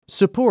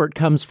Support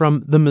comes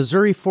from the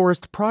Missouri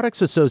Forest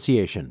Products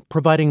Association,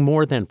 providing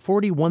more than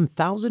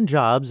 41,000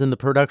 jobs in the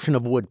production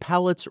of wood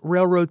pallets,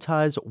 railroad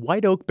ties,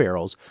 white oak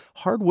barrels,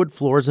 hardwood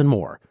floors, and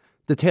more.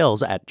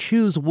 Details at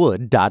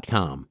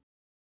choosewood.com.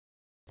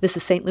 This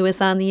is St. Louis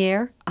on the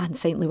Air on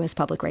St. Louis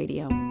Public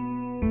Radio.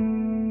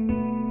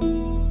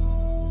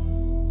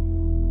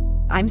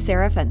 I'm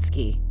Sarah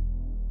Fensky.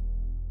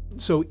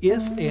 So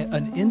if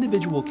an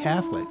individual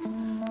Catholic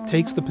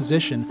takes the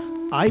position,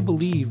 I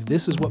believe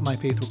this is what my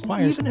faith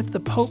requires, even if the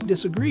Pope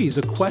disagrees,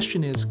 the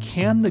question is,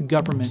 can the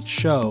government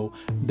show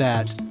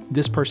that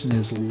this person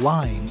is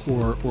lying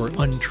or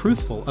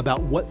untruthful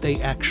about what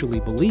they actually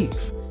believe?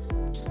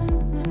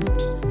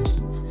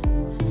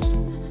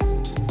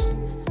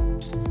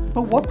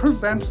 But what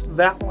prevents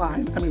that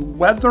line? I mean,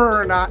 whether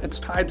or not it's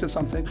tied to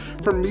something,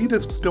 for me to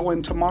go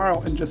in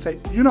tomorrow and just say,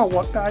 you know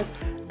what, guys?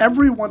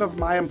 Every one of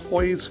my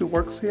employees who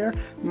works here,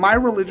 my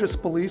religious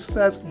belief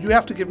says you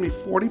have to give me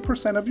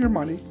 40% of your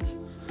money,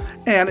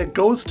 and it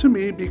goes to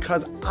me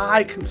because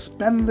I can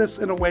spend this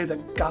in a way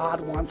that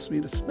God wants me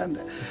to spend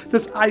it.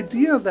 This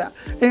idea that,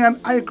 and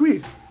I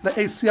agree, the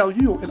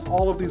ACLU and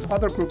all of these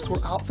other groups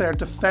were out there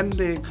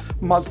defending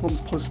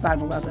Muslims post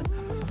 9/11.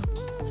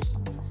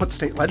 But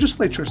state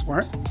legislatures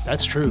weren't.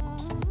 That's true.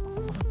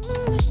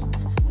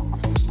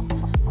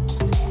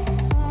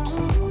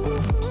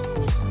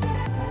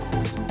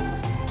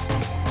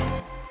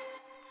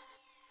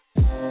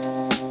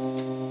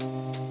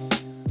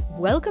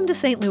 Welcome to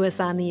St. Louis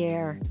on the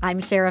Air.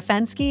 I'm Sarah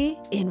Fensky,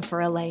 in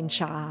for Elaine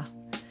Cha.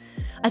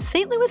 A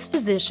St. Louis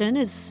physician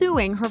is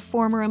suing her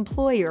former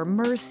employer,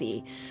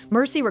 Mercy.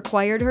 Mercy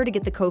required her to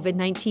get the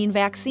COVID-19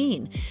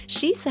 vaccine.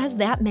 She says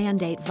that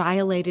mandate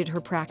violated her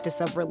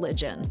practice of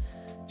religion.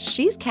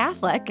 She's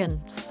Catholic,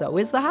 and so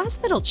is the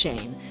hospital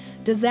chain.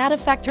 Does that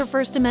affect her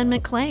First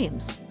Amendment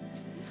claims?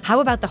 How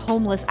about the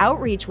homeless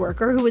outreach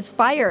worker who was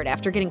fired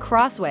after getting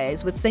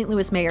crossways with St.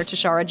 Louis Mayor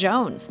Tishaura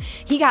Jones?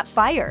 He got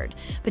fired,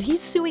 but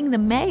he's suing the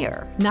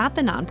mayor, not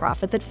the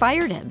nonprofit that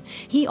fired him.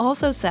 He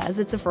also says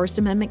it's a First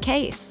Amendment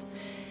case.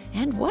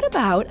 And what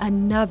about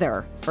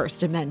another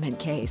First Amendment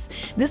case?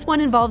 This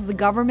one involves the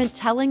government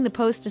telling the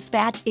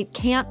Post-Dispatch it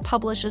can't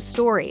publish a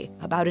story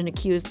about an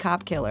accused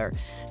cop killer.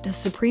 Does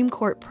Supreme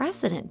Court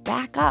precedent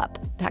back up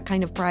that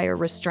kind of prior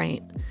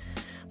restraint?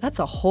 That's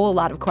a whole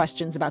lot of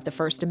questions about the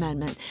First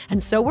Amendment.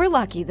 And so we're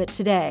lucky that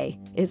today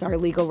is our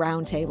Legal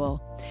Roundtable.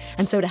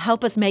 And so to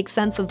help us make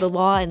sense of the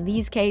law in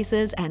these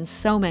cases and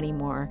so many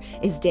more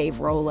is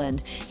Dave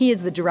Roland. He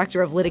is the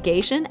Director of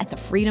Litigation at the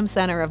Freedom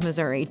Center of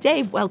Missouri.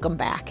 Dave, welcome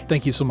back.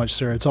 Thank you so much,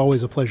 Sarah. It's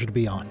always a pleasure to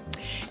be on.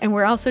 And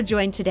we're also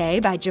joined today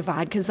by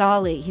Javad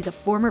Khazaeli. He's a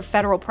former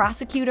federal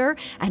prosecutor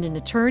and an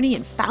attorney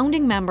and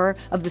founding member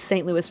of the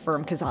St. Louis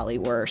firm Khazaeli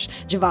Wyrsch.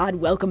 Javad,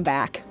 welcome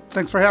back.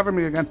 Thanks for having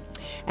me again.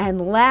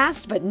 And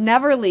last but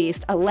never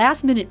least, a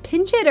last-minute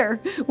pinch hitter.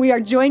 We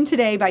are joined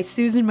today by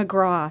Susan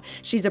McGraugh.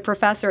 She's a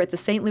professor at the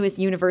St. Louis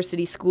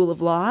University School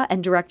of Law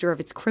and director of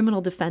its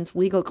Criminal Defense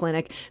Legal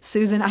Clinic.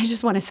 Susan, I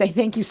just want to say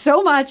thank you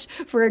so much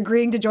for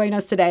agreeing to join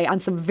us today on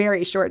some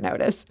very short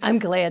notice. I'm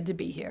glad to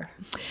be here.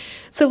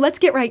 So let's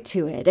get right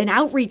to it. An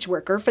outreach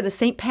worker for the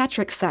St.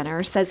 Patrick's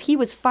Center says he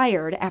was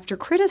fired after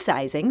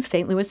criticizing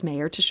St. Louis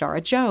Mayor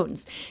Tishaura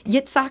Jones.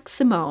 Yitzhak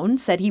Simone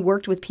said he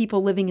worked with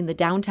people living in the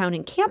downtown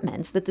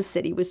encampments that the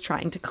city was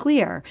trying to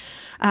clear.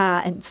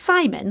 And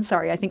Simon,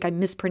 sorry, I think I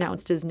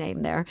mispronounced his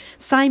name there.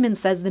 Simon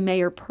says the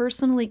mayor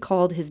personally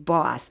called his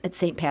boss at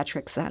St.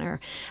 Patrick's Center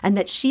and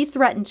that she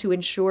threatened to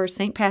ensure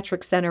St.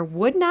 Patrick's Center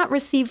would not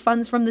receive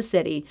funds from the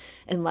city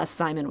unless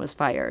Simon was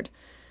fired.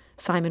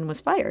 Simon was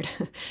fired.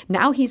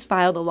 Now he's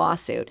filed a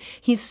lawsuit.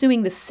 He's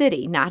suing the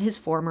city, not his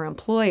former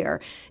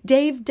employer.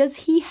 Dave, does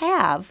he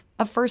have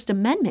a First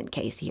Amendment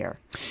case here?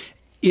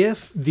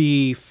 If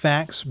the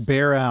facts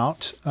bear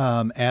out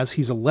as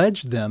he's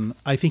alleged them,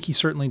 I think he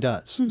certainly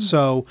does. Mm-hmm.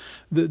 So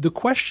the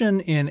question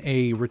in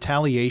a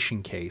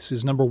retaliation case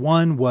is, number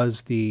one,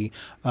 was the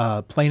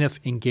plaintiff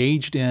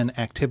engaged in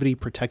activity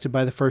protected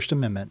by the First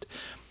Amendment?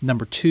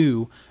 Number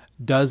two,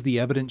 does the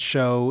evidence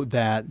show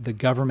that the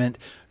government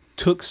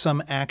took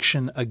some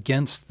action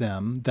against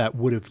them that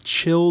would have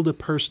chilled a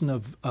person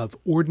of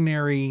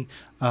ordinary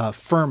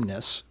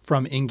firmness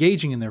from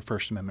engaging in their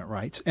First Amendment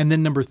rights? And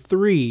then number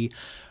three,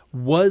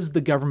 was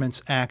the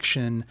government's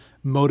action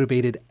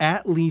motivated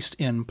at least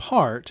in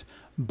part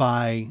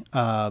by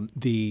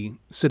the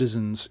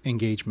citizens'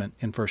 engagement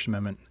in First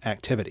Amendment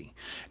activity?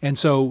 And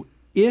so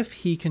if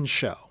he can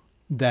show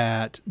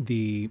that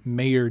the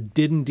mayor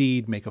did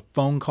indeed make a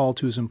phone call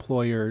to his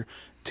employer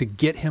to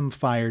get him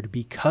fired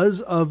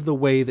because of the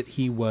way that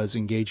he was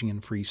engaging in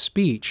free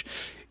speech,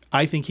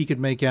 I think he could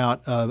make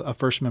out a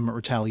First Amendment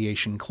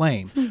retaliation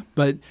claim.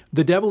 But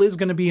the devil is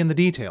going to be in the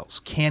details.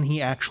 Can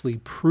he actually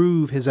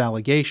prove his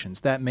allegations?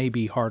 That may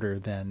be harder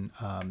than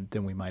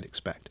we might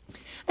expect.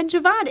 And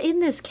Javad, in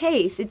this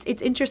case,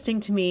 it's interesting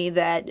to me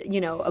that,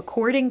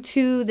 according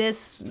to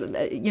this,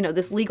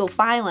 this legal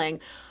filing,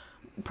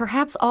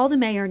 perhaps all the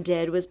mayor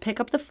did was pick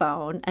up the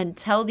phone and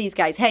tell these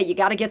guys, hey, you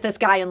got to get this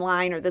guy in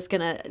line or this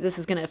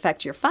is going to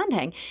affect your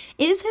funding.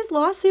 Is his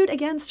lawsuit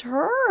against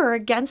her or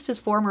against his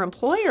former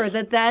employer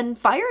that then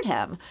fired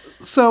him?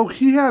 So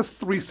he has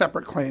 3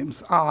 separate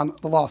claims on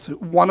the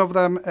lawsuit. One of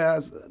them,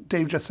 as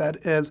Dave just said,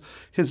 is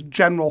his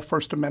general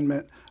First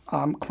Amendment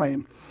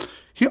claim.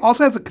 He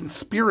also has a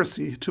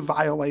conspiracy to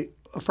violate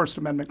a First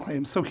Amendment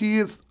claim. So he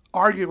is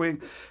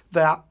arguing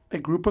that a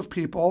group of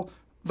people,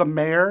 the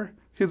mayor,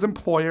 his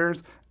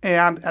employers,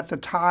 and at the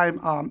time,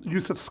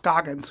 Yusuf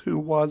Scoggin, who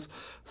was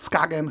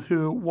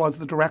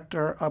the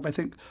director of, I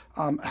think,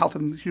 Health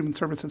and Human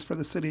Services for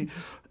the city,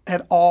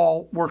 had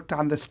all worked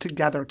on this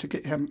together to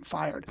get him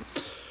fired.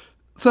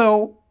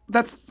 So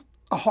that's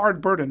a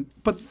hard burden.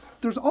 But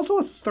there's also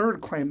a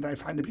third claim that I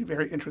find to be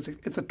very interesting.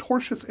 It's a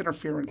tortious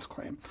interference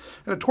claim.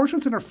 And a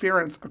tortious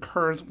interference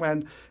occurs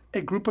when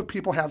a group of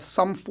people have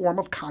some form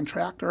of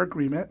contract or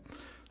agreement.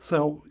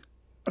 So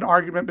an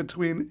argument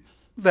between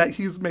that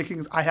he's making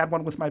is, I had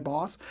one with my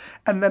boss,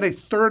 and then a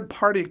third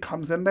party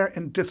comes in there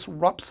and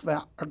disrupts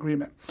that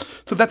agreement.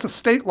 So that's a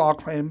state law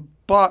claim,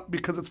 but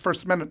because it's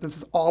First Amendment, this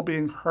is all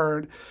being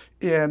heard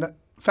in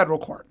federal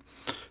court.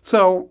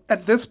 So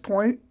at this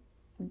point,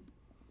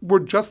 we're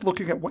just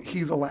looking at what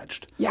he's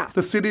alleged. Yeah.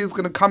 The city is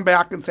going to come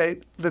back and say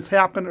this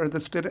happened or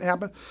this didn't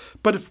happen.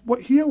 But if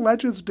what he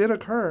alleges did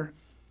occur,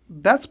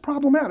 that's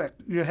problematic.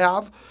 You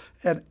have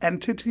an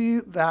entity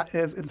that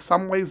is in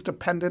some ways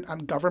dependent on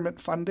government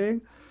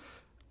funding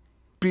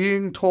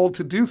being told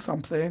to do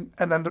something,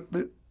 and then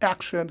the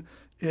action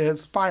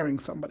is firing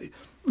somebody.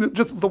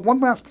 Just the one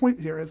last point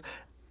here is,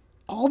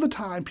 all the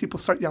time people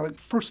start yelling,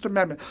 First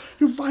Amendment,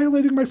 you're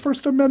violating my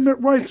First Amendment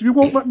rights. You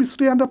won't let me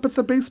stand up at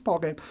the baseball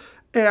game.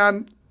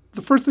 And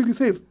the first thing you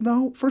say is,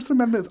 no, First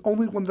Amendment is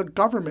only when the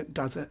government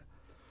does it.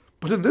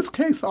 But in this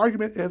case, the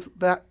argument is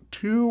that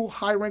 2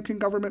 high-ranking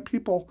government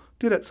people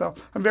did it. So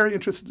I'm very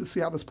interested to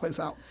see how this plays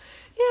out.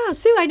 Yeah,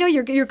 Sue, I know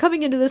you're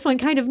coming into this one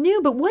kind of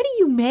new, but what do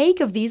you make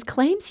of these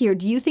claims here?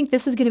 Do you think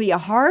this is going to be a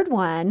hard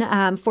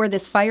one for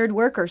this fired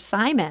worker,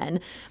 Simon,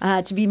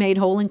 to be made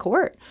whole in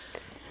court?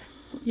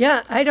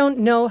 Yeah, I don't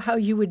know how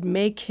you would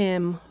make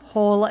him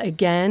whole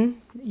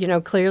again. You know,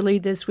 clearly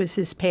this was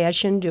his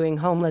passion, doing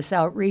homeless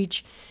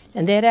outreach,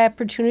 and that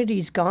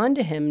opportunity's gone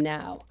to him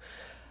now.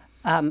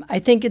 I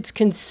think it's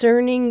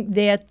concerning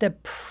that the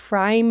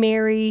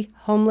primary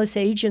homeless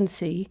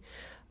agency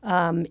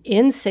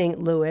in St.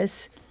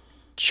 Louis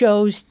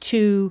chose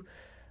to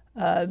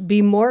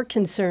be more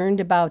concerned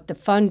about the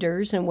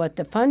funders and what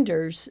the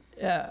funders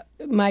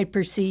might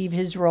perceive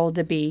his role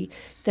to be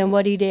than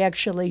what he'd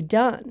actually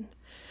done.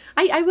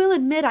 I will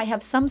admit I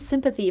have some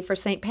sympathy for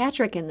St.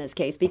 Patrick in this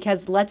case,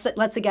 because let's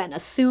again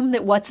assume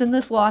that what's in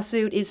this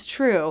lawsuit is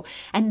true,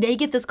 and they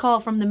get this call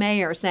from the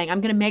mayor saying,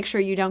 I'm going to make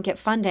sure you don't get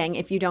funding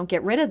if you don't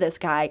get rid of this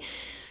guy.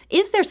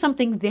 Is there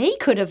something they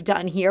could have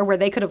done here where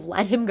they could have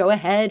let him go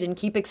ahead and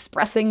keep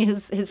expressing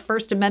his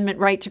First Amendment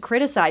right to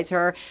criticize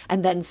her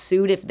and then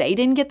sued if they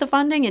didn't get the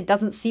funding? It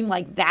doesn't seem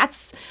like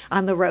that's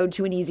on the road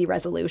to an easy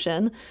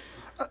resolution.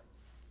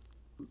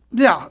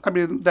 Yeah, I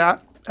mean,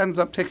 that ends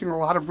up taking a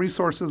lot of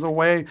resources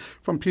away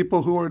from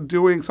people who are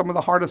doing some of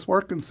the hardest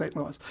work in St.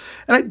 Louis.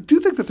 And I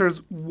do think that there's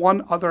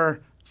one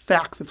other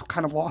fact that's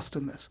kind of lost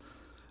in this.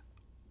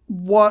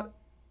 What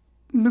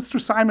Mr.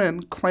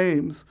 Simon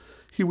claims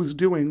he was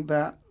doing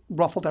that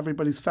ruffled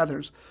everybody's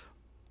feathers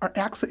are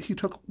acts that he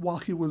took while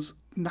he was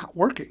not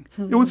working.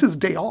 It was his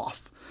day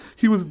off.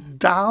 He was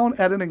down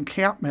at an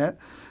encampment,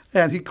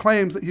 and he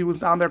claims that he was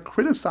down there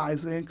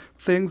criticizing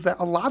things that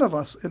a lot of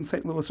us in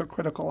St. Louis are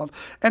critical of.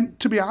 And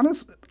to be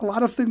honest, a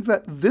lot of things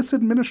that this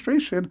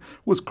administration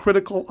was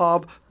critical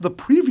of the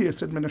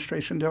previous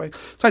administration doing.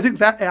 So I think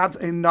that adds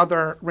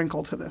another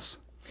wrinkle to this.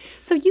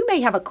 So you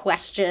may have a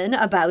question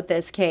about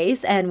this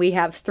case, and we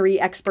have 3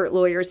 expert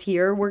lawyers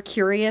here. We're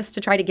curious to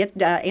try to get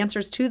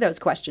answers to those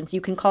questions. You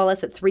can call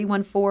us at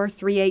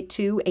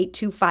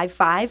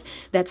 314-382-8255.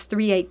 That's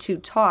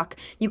 382-TALK.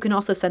 You can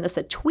also send us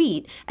a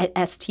tweet at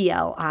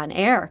STL on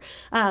air.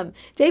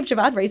 Dave,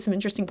 Javad raised some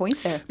interesting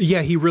points there.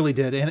 Yeah, he really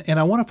did. And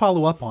I want to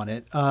follow up on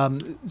it.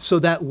 So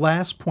that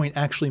last point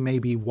actually may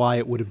be why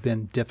it would have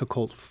been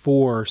difficult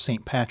for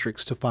St.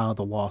 Patrick's to file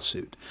the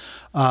lawsuit,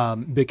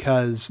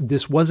 because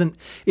this wasn't...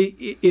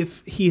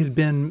 If he had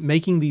been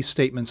making these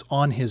statements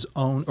on his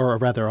own, or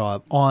rather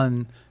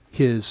on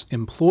his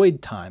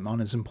employed time, on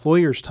his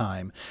employer's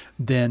time,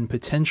 then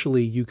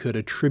potentially you could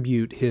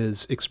attribute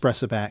his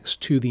expressive acts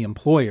to the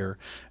employer.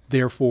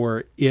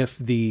 Therefore, if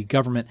the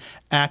government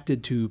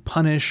acted to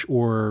punish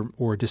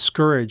or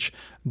discourage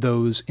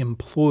those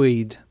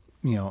employed,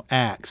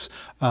 acts,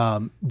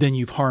 then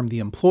you've harmed the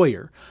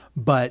employer.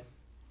 But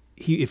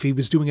if he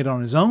was doing it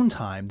on his own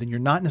time, then you're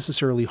not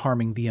necessarily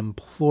harming the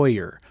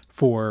employer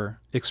for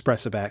its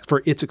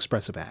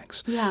expressive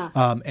acts. Yeah.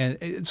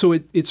 And so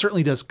it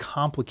certainly does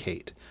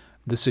complicate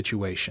the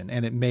situation,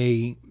 and it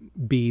may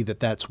be that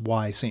that's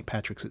why St.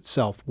 Patrick's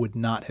itself would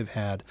not have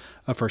had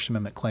a First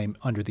Amendment claim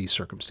under these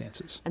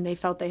circumstances. And they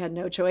felt they had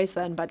no choice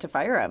then but to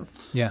fire him.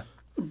 Yeah.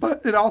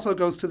 But it also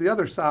goes to the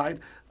other side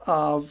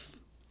of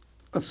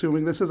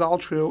assuming this is all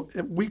true,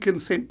 it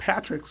weakens St.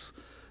 Patrick's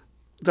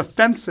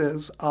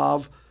defenses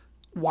of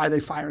why they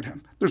fired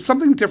him. There's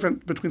something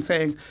different between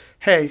saying,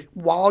 hey,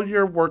 while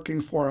you're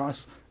working for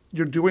us,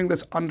 you're doing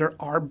this under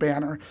our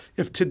banner.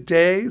 If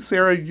today,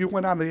 Sarah, you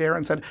went on the air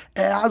and said,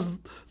 as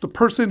the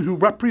person who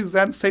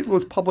represents St.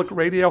 Louis Public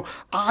Radio,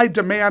 I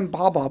demand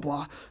blah, blah,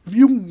 blah. If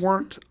you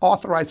weren't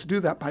authorized to do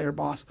that by your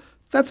boss,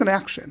 that's an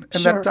action.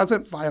 And Sure. that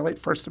doesn't violate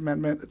First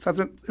Amendment. It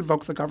doesn't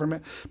invoke the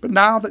government. But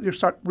now that you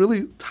start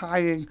really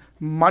tying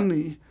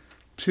money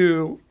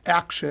to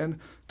action,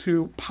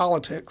 to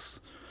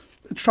politics,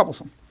 it's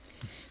troublesome.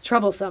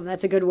 Troublesome,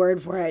 that's a good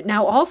word for it.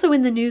 Now, also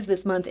in the news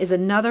this month is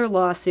another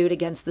lawsuit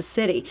against the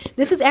city.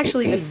 This is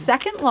actually the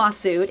second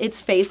lawsuit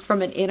it's faced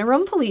from an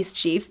interim police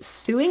chief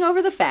suing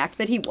over the fact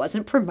that he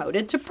wasn't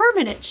promoted to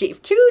permanent chief.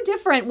 Two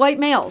different white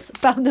males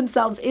found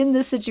themselves in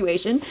this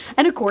situation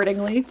and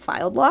accordingly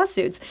filed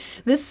lawsuits.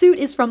 This suit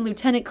is from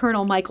Lieutenant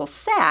Colonel Michael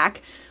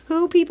Sack,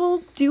 who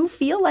people do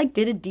feel like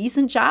did a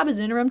decent job as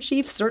interim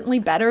chief, certainly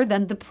better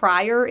than the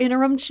prior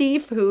interim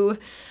chief who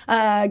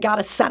got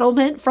a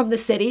settlement from the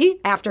city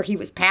after he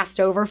was passed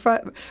over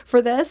for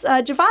this.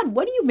 Javad,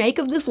 what do you make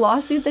of this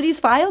lawsuit that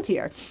he's filed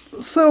here?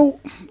 So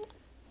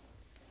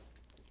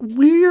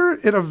we're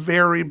in a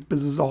very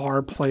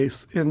bizarre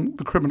place in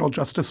the criminal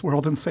justice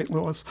world in St.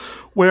 Louis,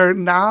 where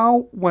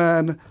now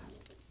when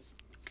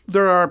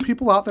there are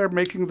people out there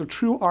making the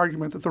true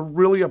argument that the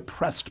really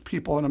oppressed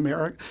people in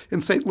America, in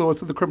St.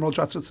 Louis, in the criminal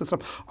justice system,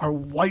 are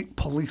white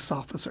police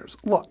officers.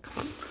 Look,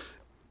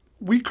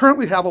 we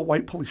currently have a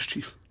white police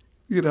chief.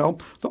 You know,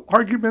 the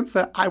argument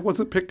that I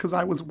wasn't picked because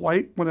I was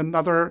white when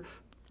another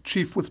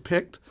chief was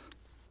picked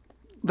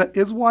that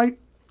is white,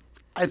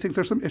 I think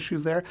there's some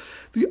issues there.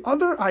 The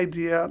other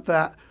idea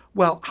that,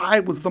 well,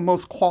 I was the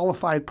most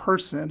qualified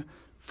person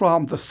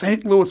from the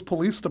St. Louis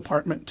Police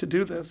Department to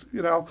do this,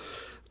 you know,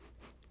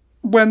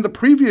 when the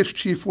previous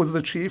chief was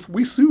the chief,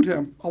 we sued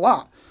him a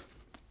lot.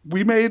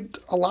 We made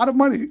a lot of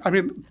money. I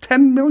mean,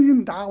 $10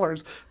 million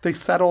they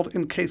settled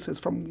in cases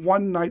from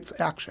one night's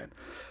action.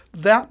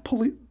 That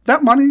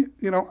money,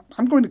 you know,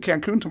 I'm going to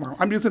Cancun tomorrow.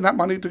 I'm using that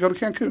money to go to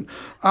Cancun.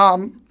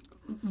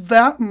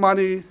 That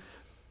money,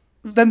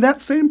 then that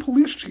same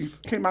police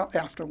chief came out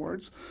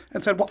afterwards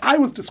and said, well, I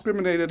was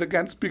discriminated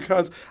against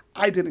because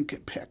I didn't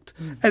get picked.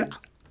 And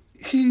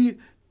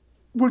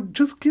we're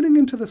just getting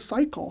into the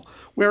cycle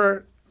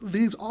where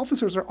these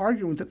officers are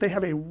arguing that they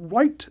have a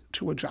right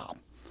to a job.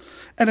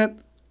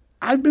 And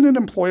I've been an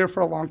employer for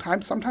a long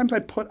time. Sometimes I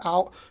put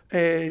out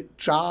a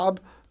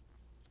job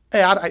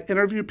ad, I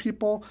interview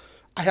people,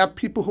 I have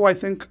people who I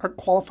think are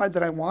qualified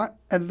that I want,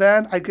 and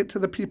then I get to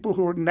the people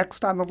who are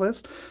next on the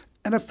list.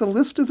 And if the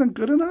list isn't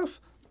good enough,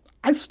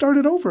 I start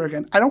it over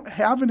again. I don't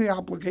have any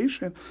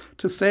obligation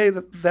to say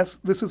that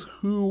this is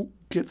who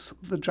gets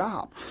the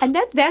job. And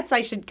that's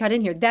I should cut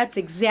in here. That's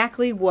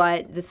exactly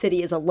what the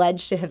city is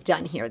alleged to have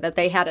done here, that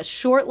they had a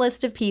short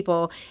list of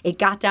people. It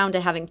got down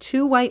to having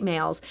two white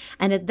males.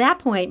 And at that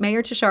point,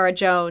 Mayor Tashara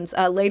Jones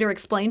later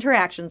explained her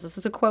actions. This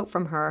is a quote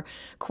from her.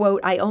 Quote,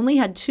 I only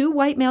had two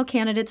white male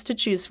candidates to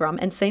choose from,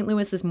 and St.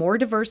 Louis is more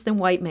diverse than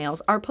white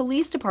males. Our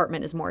police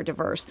department is more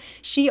diverse.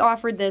 She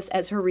offered this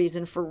as her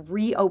reason for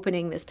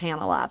reopening this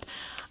panel up.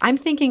 I'm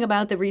thinking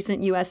about the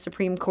recent U.S.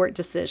 Supreme Court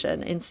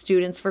decision in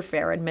Students for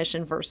Fair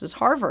Admission versus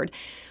Harvard.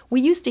 We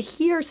used to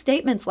hear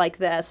statements like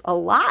this a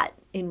lot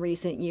in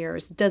recent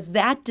years. Does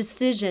that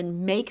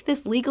decision make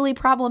this legally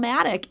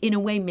problematic in a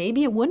way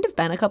maybe it wouldn't have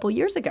been a couple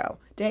years ago?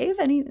 Dave,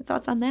 any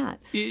thoughts on that?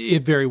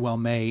 It very well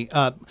may.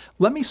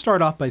 Let me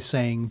start off by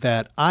saying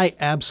that I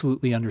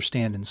absolutely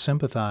understand and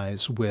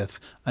sympathize with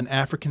an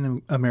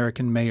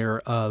African-American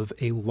mayor of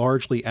a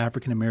largely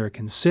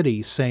African-American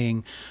city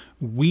saying,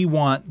 we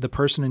want the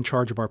person in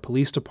charge of our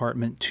police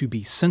department to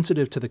be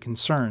sensitive to the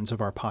concerns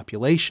of our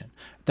population.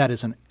 That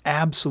is an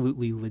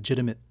absolutely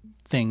legitimate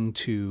thing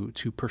to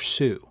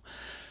pursue.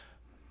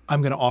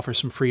 I'm going to offer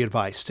some free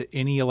advice to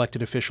any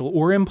elected official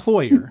or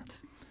employer.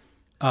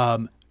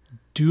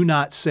 Do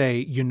not say,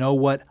 you know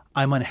what,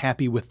 I'm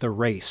unhappy with the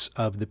race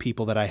of the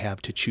people that I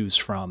have to choose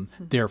from.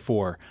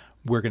 Therefore,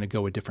 we're going to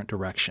go a different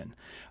direction.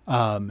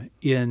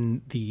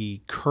 In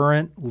the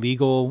current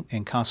legal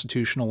and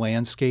constitutional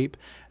landscape,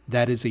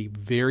 that is a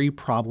very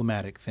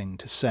problematic thing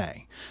to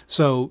say.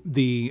 So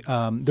the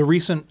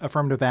recent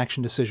affirmative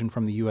action decision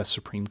from the U.S.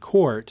 Supreme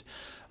Court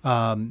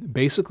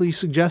basically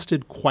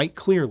suggested quite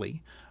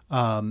clearly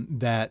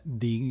that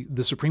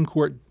the Supreme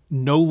Court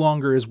no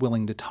longer is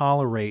willing to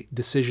tolerate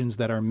decisions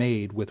that are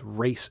made with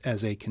race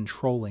as a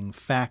controlling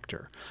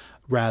factor,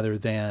 rather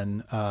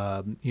than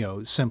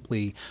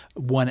simply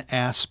one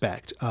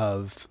aspect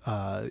of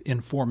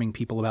informing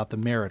people about the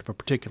merit of a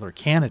particular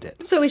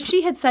candidate. So if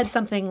she had said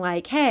something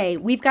like, hey,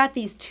 we've got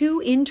these two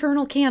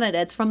internal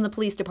candidates from the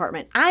police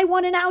department. I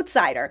want an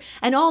outsider.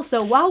 And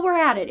also, while we're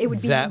at it, it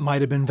would be that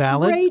might have been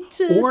valid.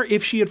 Or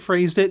if she had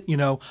phrased it,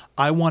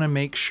 I want to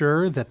make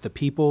sure that the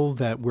people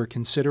that we're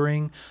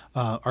considering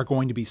are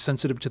going to be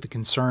sensitive to the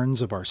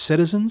concerns of our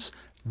citizens.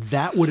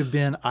 That would have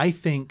been, I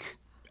think,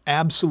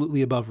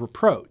 absolutely above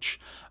reproach.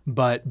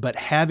 But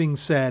having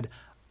said,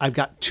 I've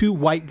got two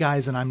white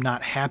guys and I'm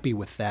not happy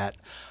with that.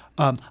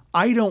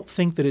 I don't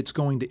think that it's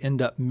going to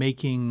end up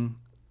making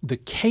the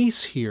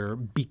case here,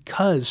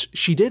 because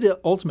she did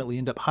ultimately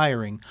end up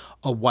hiring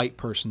a white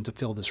person to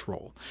fill this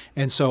role.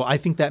 And so I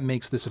think that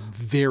makes this a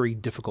very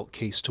difficult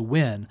case to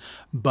win.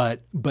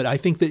 But I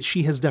think that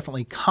she has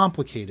definitely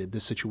complicated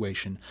the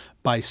situation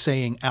by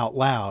saying out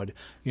loud,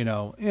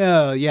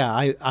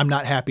 I'm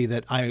not happy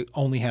that I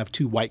only have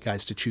two white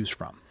guys to choose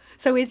from.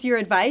 So is your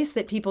advice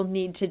that people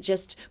need to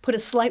just put a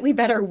slightly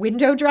better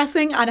window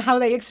dressing on how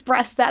they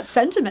express that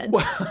sentiment?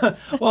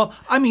 Well,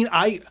 I mean,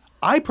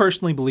 I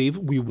personally believe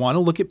we want to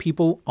look at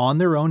people on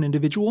their own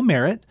individual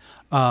merit.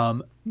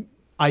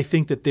 I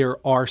think that there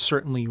are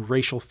certainly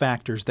racial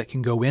factors that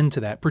can go into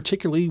that,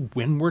 particularly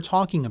when we're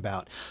talking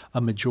about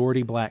a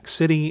majority black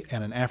city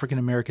and an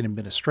African-American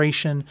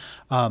administration.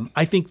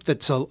 I think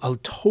that's a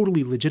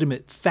totally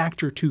legitimate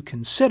factor to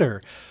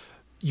consider.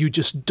 You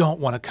just don't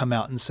want to come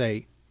out and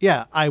say,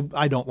 yeah,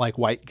 I don't like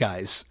white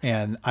guys,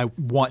 and I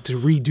want to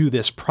redo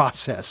this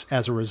process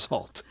as a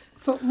result.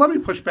 So let me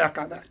push back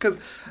on that, because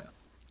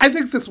I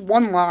think this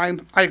one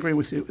line, I agree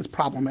with you, is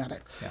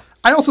problematic. Yeah.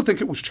 I also think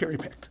it was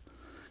cherry-picked.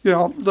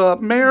 The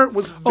mayor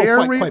was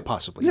quite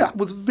possibly. Yeah,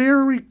 was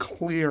very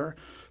clear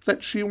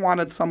that she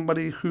wanted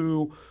somebody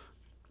who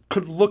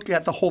could look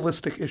at the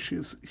holistic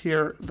issues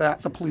here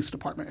that the police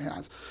department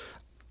has.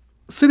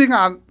 Sitting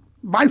on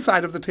my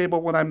side of the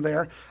table when I'm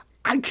there,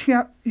 I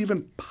can't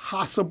even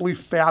possibly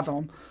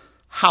fathom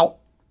how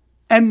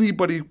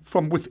anybody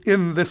from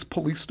within this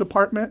police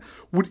department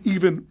would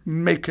even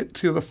make it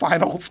to the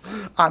finals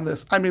on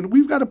this. I mean,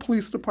 we've got a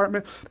police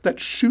department that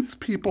shoots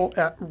people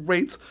at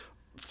rates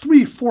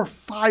 3, 4,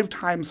 5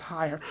 times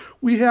higher.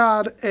 We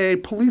had a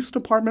police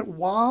department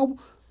while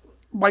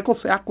Michael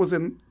Sack was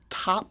in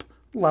top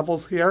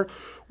levels here,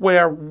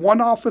 where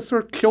one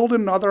officer killed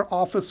another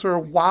officer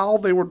while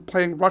they were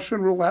playing Russian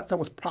roulette. That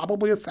was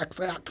probably a sex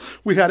act.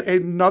 We had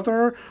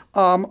another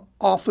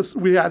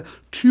we had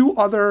 2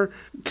 other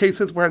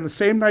cases where in the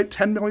same night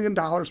 $10 million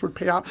would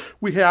pay out.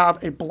 We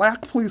have a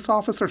black police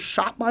officer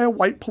shot by a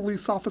white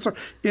police officer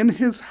in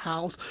his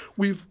house.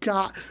 We've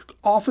got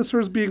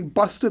officers being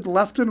busted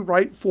left and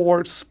right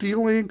for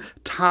stealing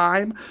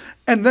time.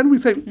 And then we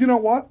say, you know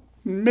what?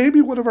 Maybe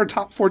one of our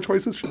top 4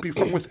 choices should be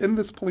from within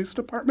this police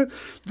department.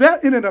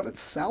 That in and of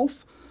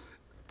itself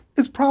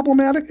is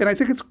problematic. And I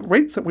think it's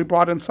great that we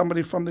brought in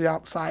somebody from the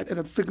outside. And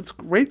I think it's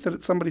great that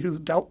it's somebody who's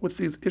dealt with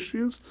these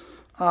issues.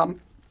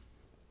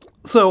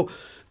 So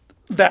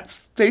that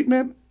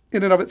statement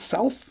in and of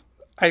itself,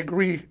 I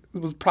agree,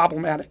 it was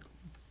problematic.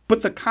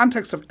 But the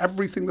context of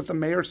everything that the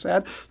mayor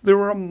said, there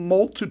were a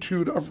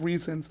multitude of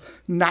reasons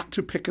not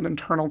to pick an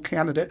internal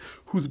candidate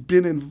who's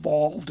been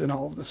involved in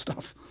all of this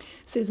stuff.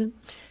 Susan?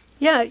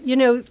 Yeah,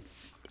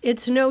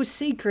 it's no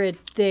secret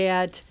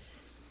that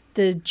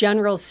the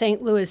general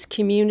St. Louis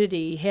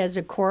community has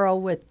a quarrel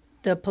with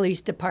the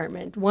police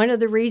department. One of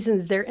the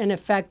reasons they're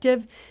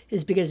ineffective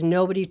is because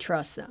nobody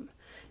trusts them.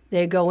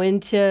 They go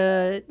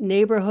into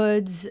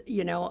neighborhoods,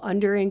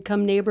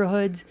 under-income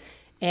neighborhoods,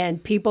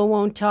 and people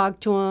won't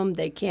talk to them.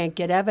 They can't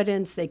get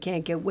evidence. They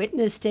can't get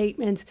witness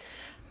statements.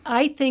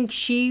 I think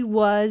she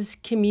was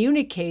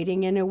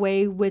communicating in a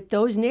way with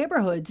those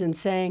neighborhoods and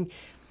saying,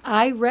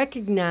 I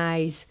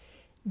recognize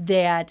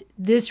that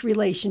this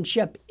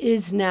relationship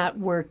is not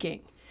working.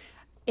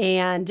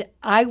 And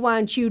I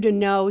want you to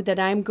know that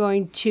I'm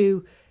going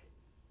to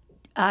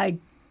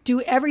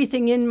do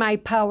everything in my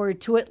power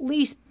to at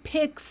least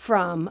pick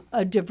from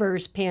a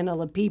diverse panel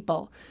of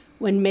people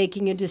when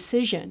making a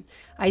decision.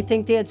 I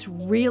think that's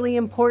really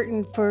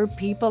important for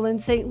people in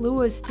St.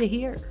 Louis to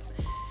hear.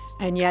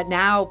 And yet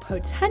now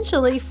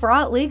potentially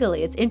fraught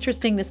legally. It's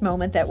interesting this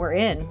moment that we're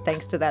in,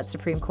 thanks to that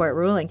Supreme Court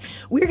ruling.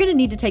 We're going to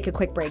need to take a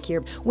quick break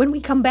here. When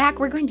we come back,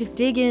 we're going to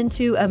dig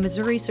into a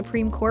Missouri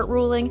Supreme Court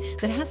ruling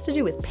that has to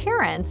do with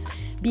parents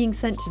being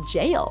sent to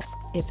jail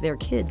if their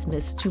kids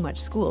miss too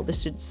much school.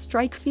 This should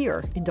strike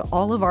fear into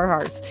all of our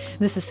hearts.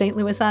 This is St.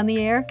 Louis on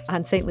the Air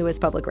on St. Louis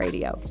Public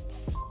Radio.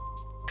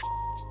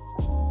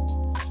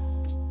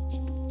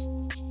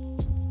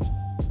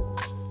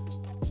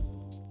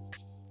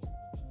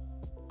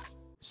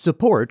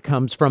 Support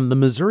comes from the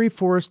Missouri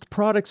Forest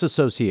Products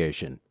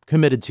Association,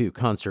 committed to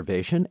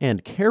conservation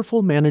and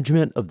careful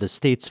management of the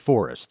state's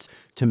forests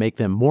to make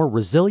them more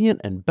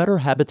resilient and better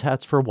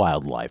habitats for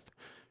wildlife.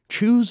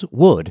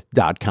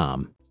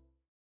 ChooseWood.com.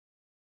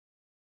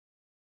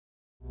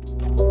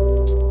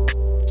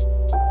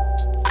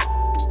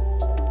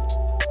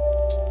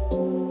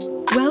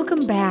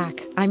 Welcome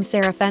back. I'm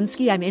Sarah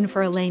Fensky. I'm in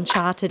for Elaine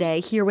Cha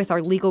today, here with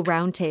our Legal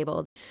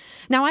Roundtable.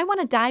 Now, I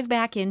want to dive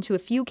back into a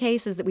few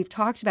cases that we've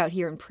talked about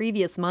here in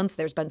previous months.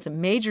 There's been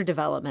some major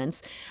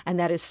developments, and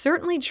that is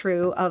certainly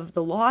true of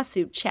the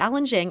lawsuit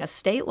challenging a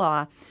state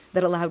law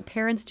that allowed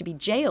parents to be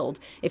jailed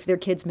if their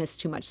kids missed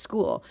too much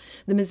school.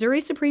 The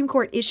Missouri Supreme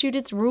Court issued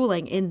its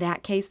ruling in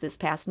that case this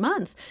past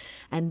month,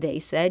 and they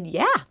said,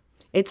 yeah,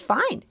 It's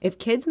fine. If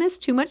kids miss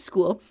too much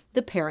school,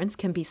 the parents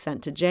can be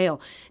sent to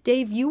jail.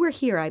 Dave, you were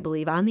here, I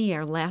believe, on the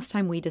air last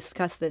time we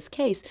discussed this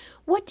case.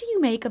 What do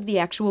you make of the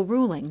actual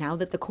ruling now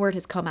that the court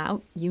has come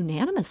out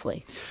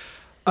unanimously?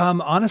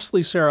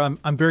 Honestly, Sarah,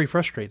 I'm very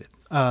frustrated.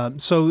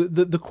 So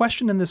the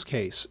question in this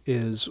case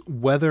is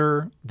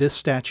whether this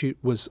statute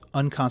was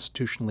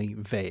unconstitutionally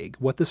vague.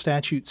 What the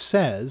statute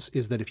says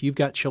is that if you've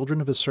got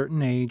children of a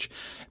certain age,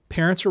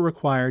 parents are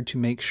required to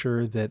make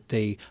sure that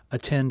they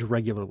attend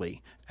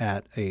regularly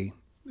at a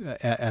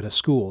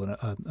school,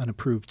 an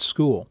approved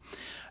school.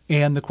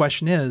 And the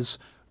question is,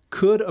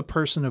 could a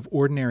person of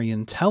ordinary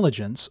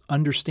intelligence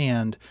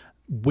understand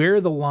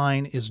where the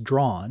line is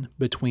drawn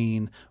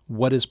between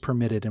what is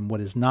permitted and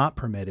what is not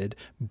permitted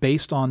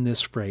based on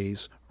this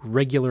phrase,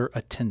 regular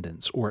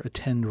attendance or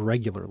attend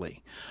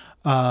regularly?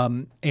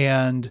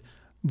 And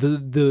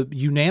the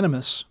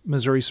unanimous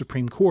Missouri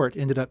Supreme Court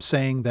ended up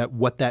saying that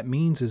what that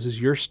means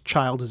is your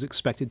child is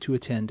expected to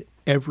attend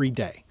every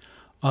day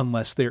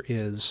unless there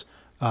is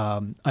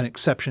an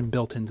exception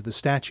built into the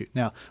statute.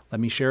 Now,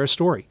 let me share a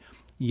story.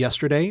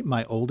 Yesterday,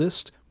 my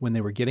oldest, when they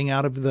were getting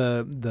out of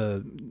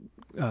the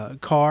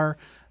car,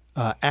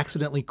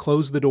 accidentally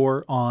closed the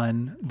door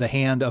on the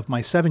hand of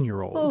my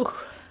 7-year-old.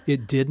 Oh.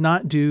 It did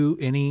not do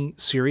any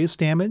serious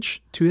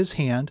damage to his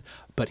hand,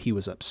 but he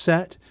was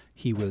upset.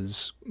 He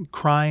was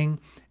crying,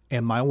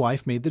 and my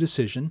wife made the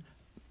decision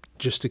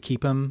just to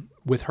keep him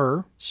with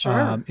her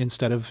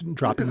instead of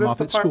dropping him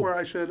off at school.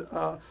 Is this the part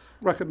where I should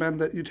recommend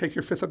that you take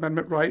your Fifth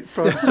Amendment right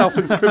for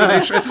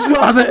self-incrimination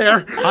on the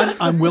air?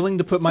 I'm willing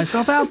to put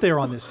myself out there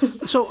on this.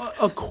 So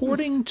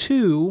according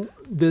to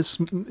this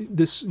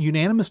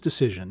unanimous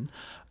decision,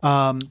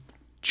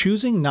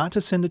 choosing not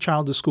to send a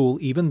child to school,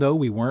 even though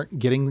we weren't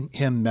getting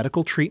him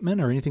medical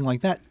treatment or anything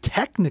like that,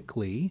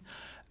 technically,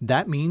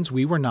 that means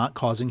we were not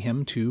causing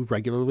him to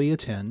regularly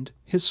attend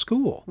his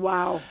school.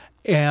 Wow.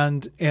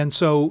 And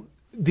so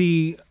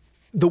the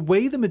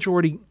way the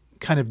majority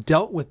kind of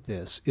dealt with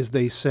this is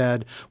they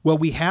said, well,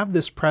 we have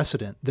this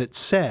precedent that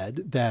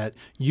said that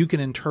you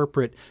can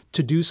interpret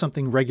to do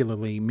something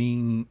regularly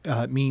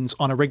means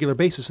on a regular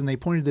basis. And they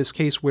pointed to this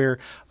case where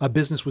a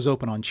business was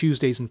open on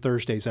Tuesdays and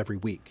Thursdays every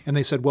week. And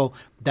they said, well,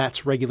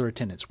 that's regular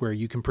attendance where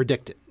you can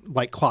predict it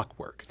like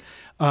clockwork.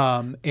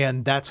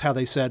 And that's how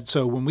they said,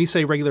 so when we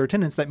say regular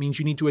attendance, that means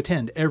you need to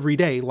attend every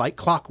day like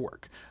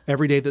clockwork,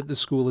 every day that the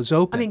school is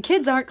open. I mean,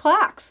 kids aren't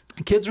clocks.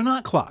 Kids are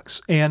not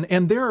clocks. And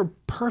there are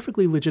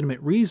perfectly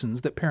legitimate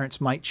reasons that parents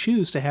might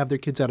choose to have their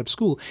kids out of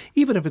school,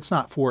 even if it's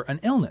not for an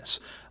illness.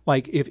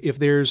 Like if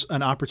there's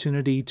an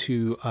opportunity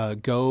to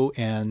go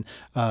and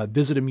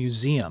visit a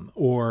museum,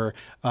 or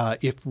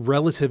if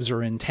relatives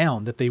are in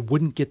town that they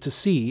wouldn't get to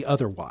see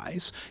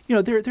otherwise. You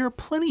know, there are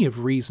plenty of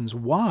reasons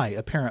why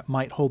a parent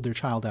might hold their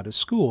child out of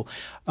school.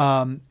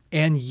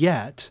 And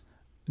yet,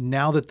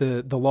 now that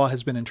the law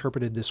has been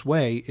interpreted this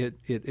way, it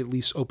at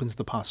least opens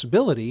the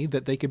possibility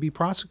that they could be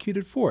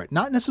prosecuted for it.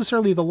 Not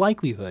necessarily the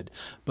likelihood,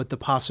 but the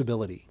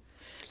possibility.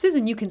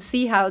 Susan, you can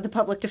see how the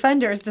public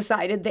defenders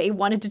decided they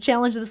wanted to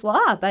challenge this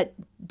law, but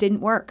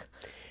didn't work.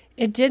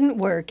 It didn't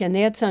work, and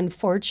that's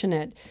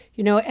unfortunate.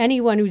 You know,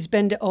 anyone who's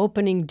been to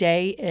opening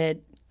day at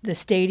the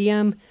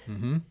stadium,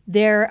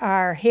 there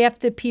are half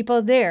the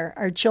people there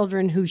are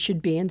children who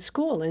should be in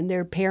school, and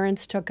their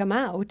parents took them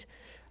out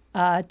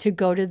to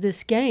go to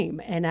this game.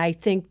 And I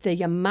think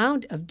the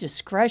amount of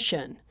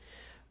discretion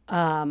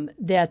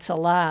that's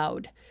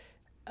allowed,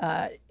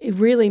 it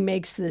really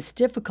makes this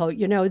difficult.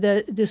 You know,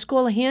 the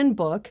school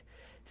handbook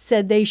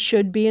said they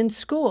should be in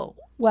school.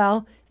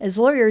 Well, as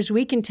lawyers,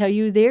 we can tell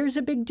you there's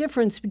a big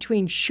difference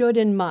between should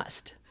and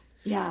must.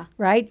 Yeah.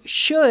 Right?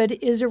 Should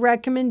is a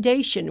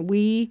recommendation.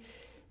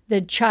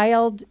 The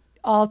child,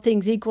 all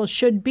things equal,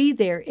 should be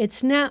there.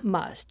 It's not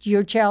must.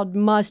 Your child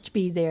must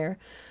be there.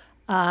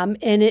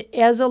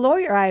 As a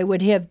lawyer, I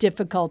would have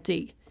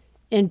difficulty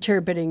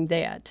interpreting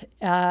that.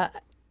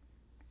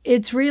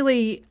 It's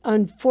really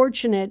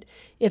unfortunate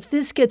if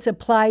this gets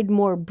applied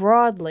more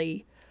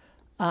broadly.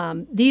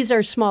 These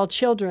are small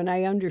children,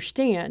 I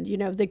understand. You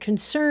know, the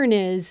concern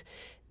is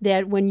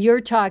that when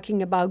you're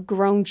talking about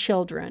grown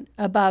children,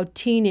 about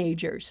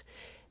teenagers,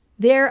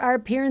 there are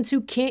parents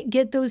who can't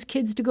get those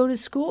kids to go to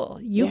school.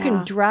 You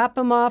can drop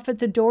them off at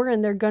the door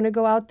and they're going to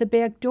go out the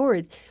back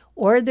door,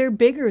 or they're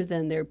bigger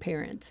than their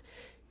parents.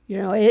 You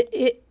know,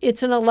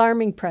 it's an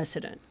alarming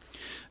precedent.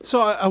 So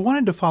I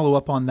wanted to follow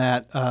up on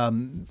that,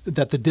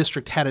 that the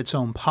district had its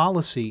own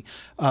policy,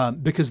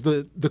 because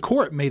the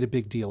court made a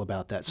big deal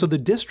about that. So the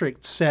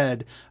district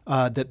said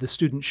that the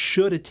student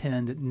should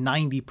attend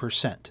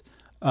 90%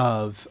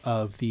 of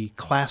the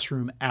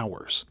classroom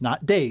hours,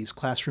 not days,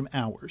 classroom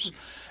hours.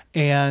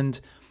 And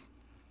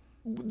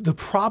the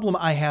problem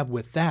I have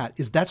with that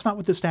is that's not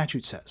what the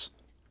statute says.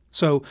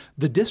 So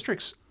the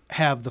districts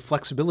have the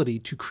flexibility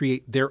to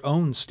create their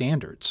own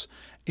standards.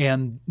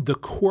 And the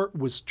court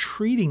was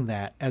treating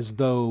that as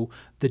though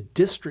the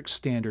district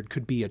standard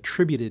could be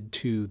attributed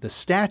to the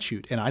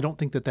statute. And I don't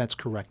think that that's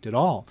correct at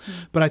all.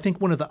 But I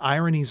think one of the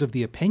ironies of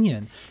the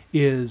opinion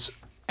is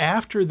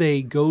after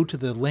they go to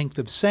the length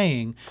of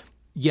saying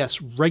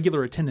yes,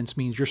 regular attendance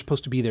means you're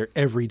supposed to be there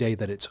every day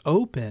that it's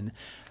open,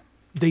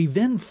 they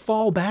then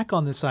fall back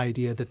on this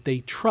idea that they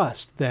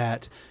trust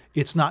that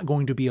it's not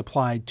going to be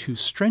applied too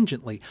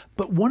stringently.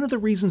 But one of the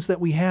reasons that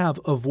we have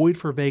a void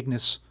for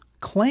vagueness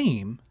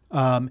claim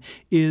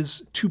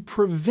is to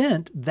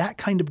prevent that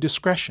kind of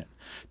discretion,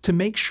 to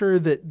make sure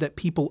that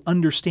people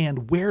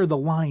understand where the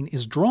line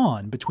is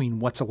drawn between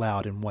what's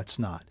allowed and what's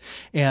not.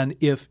 And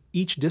if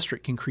each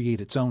district can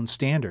create its own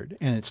standard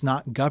and it's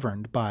not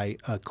governed by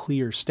a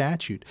clear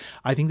statute,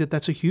 I think that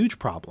that's a huge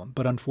problem.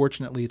 But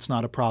unfortunately, it's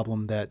not a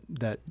problem that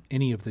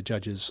any of the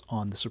judges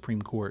on the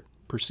Supreme Court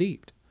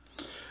perceived.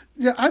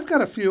 Yeah, I've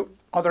got a few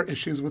other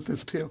issues with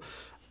this too.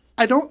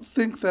 I don't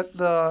think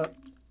that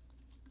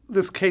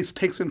this case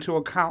takes into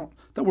account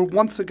that we're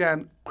once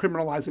again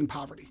criminalizing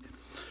poverty.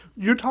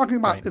 You're talking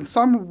about Right. in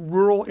some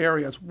rural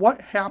areas,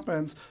 what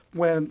happens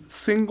when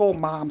single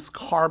mom's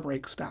car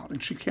breaks down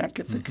and she can't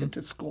get the kid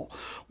to school?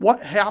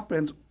 What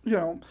happens,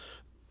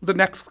 the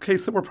next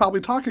case that we're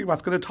probably talking about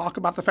is going to talk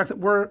about the fact that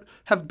we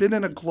have been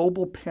in a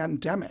global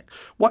pandemic.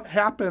 What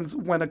happens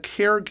when a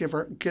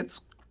caregiver gets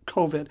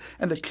COVID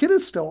and the kid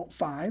is still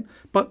fine,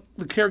 but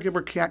the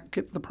caregiver can't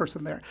get the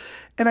person there?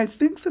 And I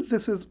think that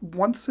this is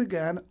once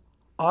again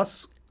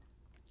us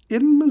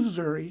in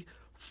Missouri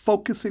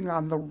focusing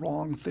on the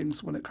wrong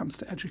things when it comes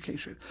to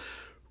education.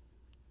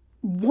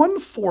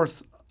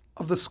 1/4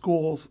 of the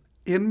schools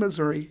in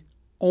Missouri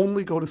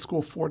only go to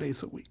school 4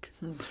 days a week.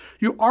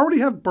 You already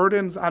have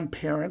burdens on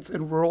parents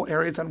in rural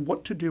areas on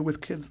what to do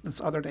with kids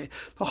this other day.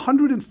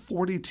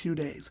 142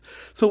 days.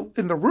 So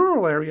in the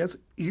rural areas,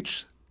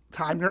 each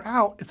time you're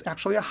out, it's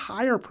actually a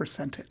higher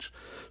percentage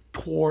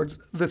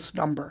towards this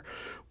number.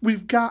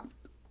 We've got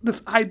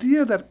this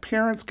idea that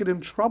parents get in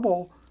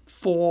trouble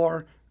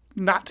for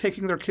not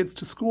taking their kids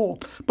to school.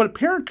 But a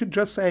parent could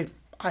just say,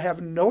 I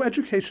have no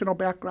educational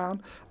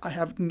background. I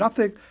have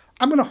nothing.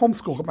 I'm going to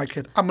homeschool my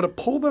kid. I'm going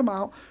to pull them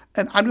out,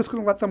 and I'm just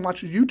going to let them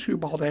watch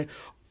YouTube all day.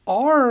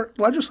 Our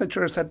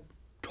legislature said,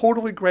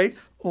 totally great.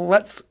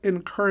 Let's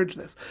encourage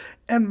this.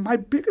 And my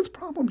biggest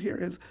problem here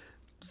is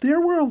there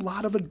were a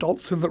lot of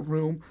adults in the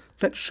room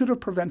that should have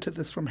prevented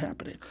this from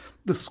happening.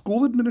 The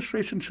school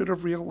administration should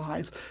have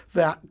realized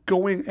that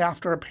going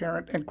after a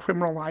parent and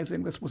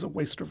criminalizing this was a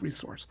waste of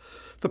resource.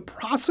 The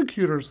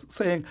prosecutors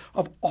saying,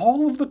 of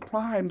all of the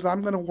crimes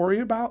I'm going to worry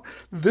about,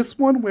 this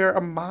one where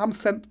a mom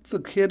sent the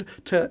kid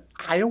to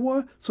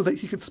Iowa so that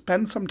he could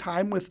spend some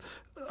time with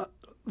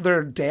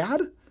their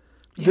dad,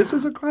 this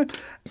is a crime.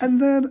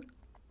 And then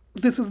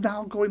this is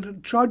now going to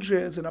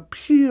judges and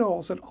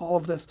appeals and all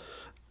of this.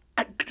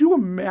 Could you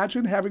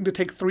imagine having to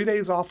take 3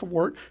 days off of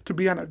work to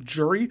be on a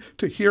jury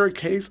to hear a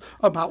case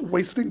about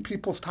wasting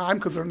people's time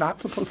because they're not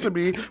supposed to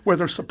be where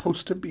they're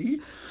supposed to be?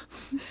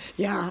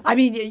 Yeah. I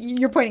mean,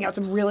 you're pointing out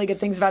some really good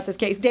things about this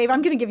case. Dave,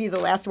 I'm going to give you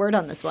the last word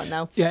on this one,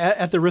 though. Yeah,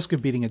 at the risk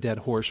of beating a dead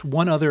horse,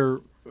 one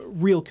other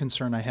real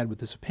concern I had with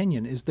this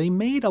opinion is they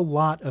made a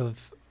lot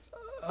of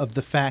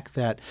the fact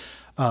that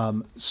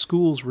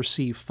schools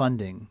receive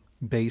funding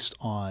based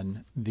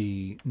on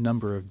the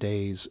number of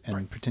days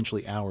and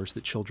potentially hours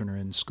that children are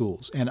in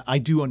schools. And I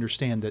do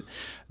understand that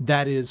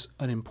that is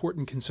an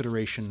important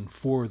consideration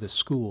for the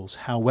schools.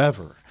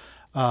 However,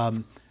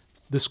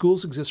 the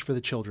schools exist for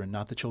the children,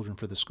 not the children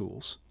for the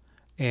schools.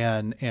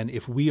 And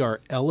if we are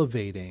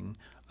elevating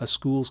a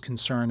school's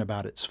concern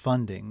about its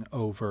funding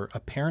over a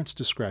parent's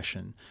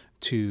discretion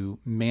to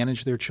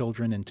manage their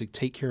children and to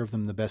take care of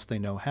them the best they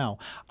know how,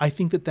 I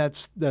think that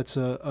that's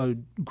a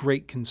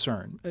great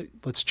concern.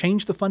 Let's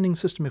change the funding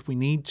system if we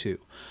need to,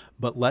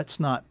 but let's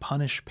not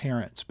punish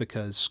parents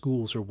because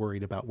schools are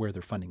worried about where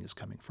their funding is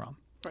coming from.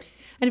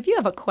 And if you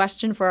have a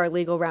question for our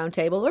legal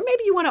roundtable, or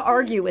maybe you want to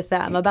argue with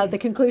them about the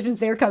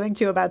conclusions they're coming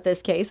to about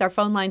this case, our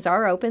phone lines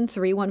are open,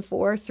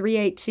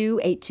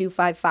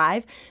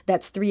 314-382-8255.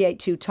 That's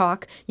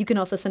 382-TALK. You can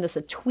also send us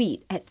a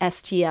tweet at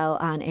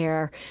STL on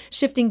air.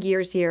 Shifting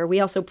gears here, we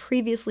also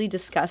previously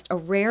discussed a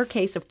rare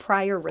case of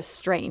prior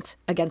restraint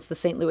against the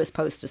St. Louis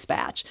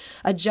Post-Dispatch.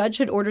 A judge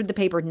had ordered the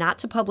paper not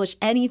to publish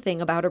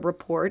anything about a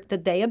report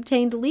that they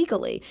obtained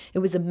legally. It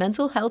was a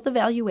mental health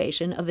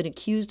evaluation of an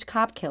accused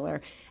cop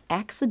killer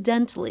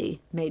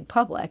accidentally made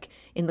public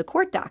in the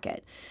court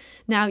docket.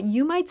 Now,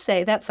 you might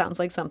say that sounds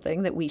like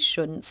something that we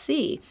shouldn't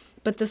see,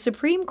 but the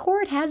Supreme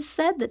Court has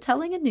said that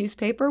telling a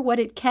newspaper what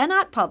it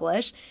cannot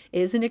publish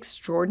is an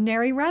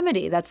extraordinary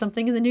remedy. That's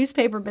something in the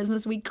newspaper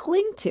business we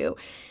cling to.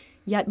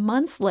 Yet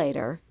months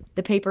later,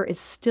 the paper is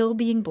still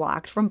being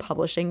blocked from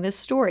publishing this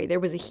story. There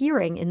was a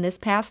hearing in this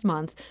past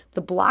month.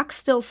 The block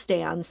still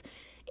stands.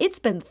 It's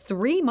been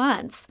 3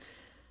 months.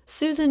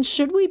 Susan,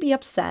 should we be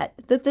upset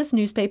that this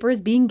newspaper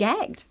is being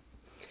gagged?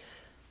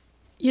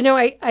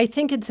 I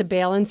think it's a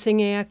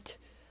balancing act.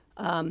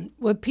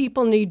 What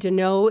people need to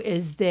know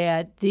is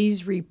that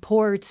these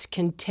reports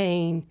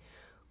contain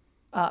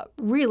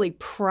really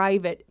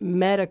private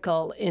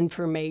medical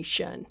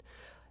information,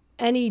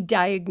 any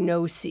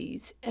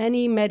diagnoses,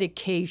 any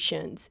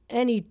medications,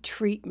 any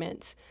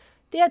treatments.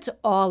 That's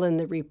all in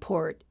the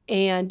report,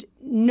 and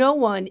no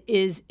one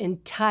is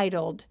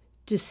entitled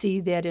to see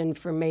that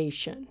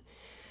information.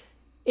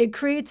 it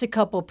creates a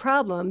couple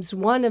problems.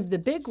 One of the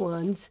big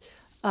ones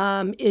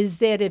is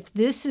that if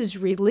this is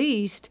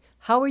released,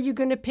 how are you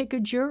going to pick a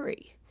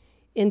jury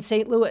in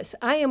St. Louis?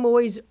 I am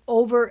always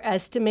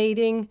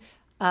overestimating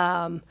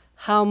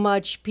how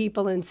much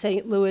people in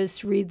St.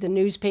 Louis read the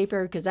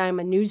newspaper because I'm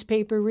a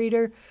newspaper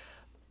reader,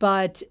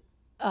 but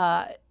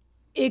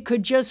it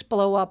could just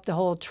blow up the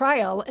whole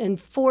trial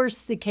and force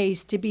the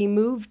case to be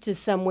moved to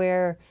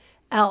somewhere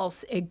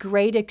else at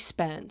great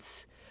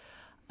expense.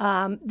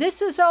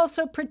 This is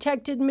also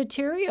protected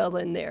material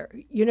in there.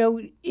 You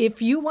know,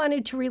 if you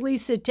wanted to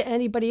release it to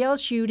anybody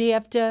else, you'd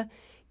have to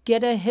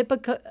get a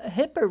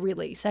HIPAA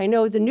release. I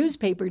know the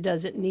newspaper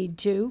doesn't need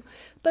to,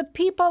 but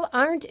people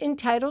aren't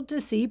entitled to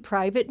see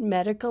private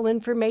medical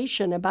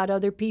information about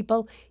other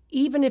people,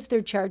 even if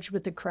they're charged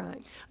with a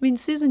crime. I mean,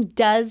 Susan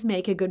does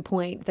make a good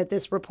point that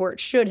this report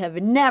should have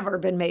never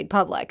been made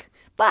public.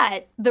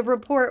 But the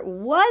report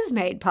was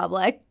made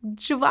public.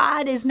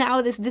 Javad, is now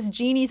this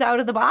genie's out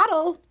of the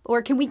bottle?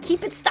 Or can we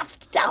keep it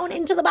stuffed down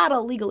into the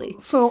bottle legally?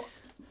 So,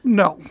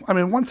 no. I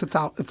mean, once it's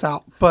out, it's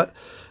out. But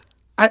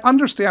I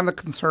understand the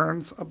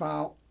concerns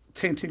about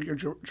tainting your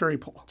jury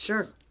pool.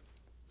 Sure.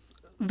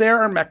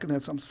 There are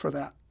mechanisms for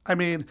that. I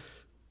mean,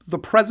 the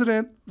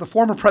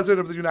former president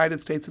of the United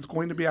States is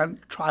going to be on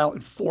trial in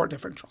 4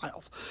 different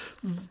trials.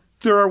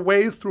 There are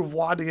ways through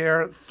voir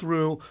dire,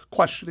 through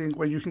questioning,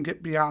 where you can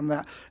get beyond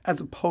that, as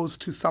opposed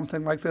to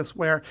something like this,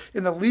 where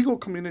in the legal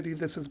community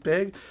this is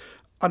big.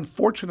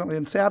 Unfortunately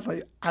and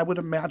sadly, I would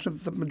imagine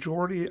that the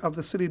majority of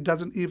the city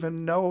doesn't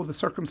even know the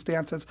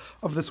circumstances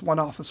of this one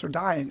officer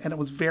dying. And it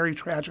was very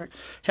tragic,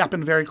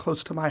 happened very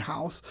close to my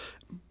house.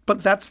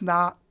 But that's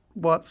not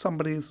what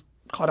somebody's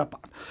caught up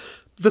on.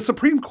 The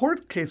Supreme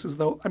Court cases,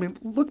 though, I mean,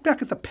 look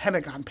back at the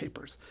Pentagon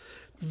Papers.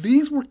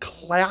 These were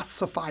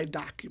classified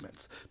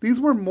documents.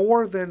 These were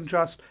more than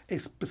just a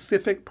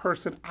specific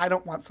person. I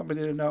don't want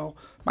somebody to know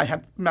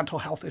my mental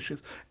health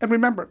issues. And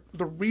remember,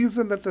 the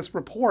reason that this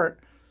report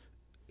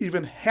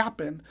even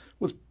happened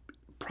was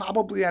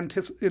probably in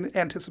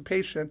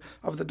anticipation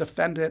of the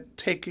defendant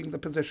taking the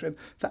position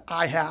that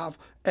I have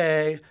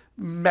a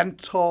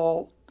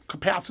mental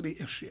capacity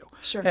issue.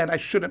 Sure. And I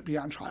shouldn't be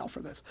on trial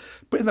for this.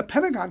 But in the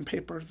Pentagon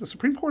Papers, the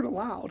Supreme Court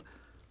allowed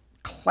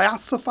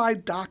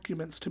classified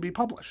documents to be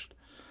published.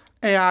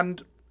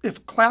 And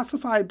if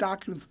classified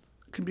documents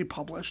can be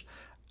published,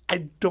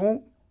 I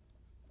don't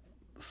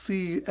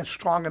see as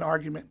strong an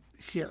argument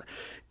here.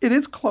 It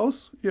is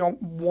close. You know,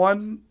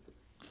 one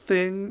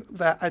thing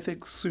that I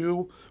think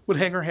Sue would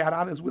hang her hat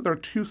on is there are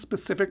 2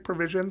 specific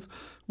provisions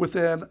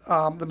within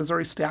the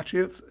Missouri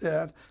statutes.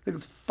 I think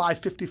it's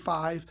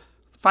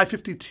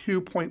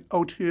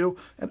 552.02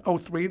 and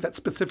 03 that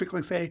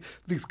specifically say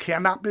these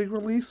cannot be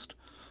released.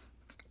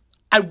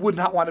 I would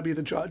not want to be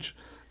the judge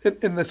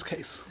in this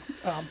case.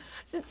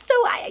 So,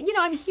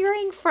 I'm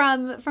hearing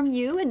from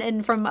you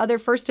and from other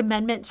First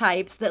Amendment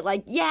types that,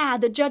 like, yeah,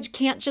 the judge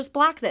can't just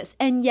block this.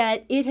 And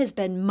yet it has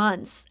been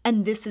months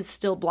and this is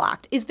still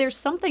blocked. Is there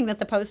something that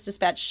the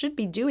Post-Dispatch should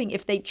be doing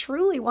if they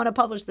truly want to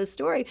publish this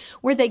story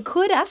where they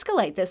could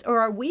escalate this?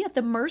 Or are we at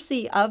the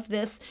mercy of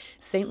this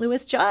St.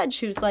 Louis judge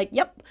who's like,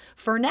 yep,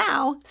 for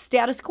now,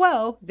 status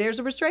quo, there's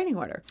a restraining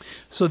order?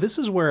 So this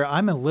is where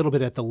I'm a little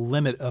bit at the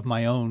limit of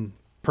my own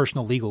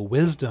personal legal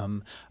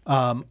wisdom.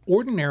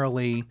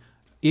 Ordinarily,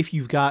 if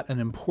you've got an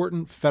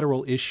important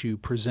federal issue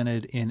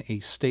presented in a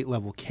state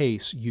level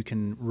case, you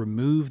can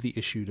remove the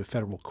issue to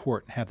federal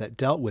court and have that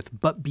dealt with.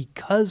 But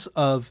because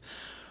of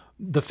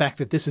the fact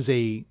that this is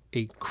a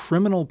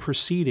criminal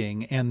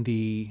proceeding and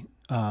the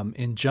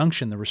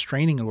injunction, the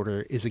restraining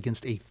order, is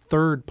against a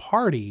third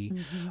party,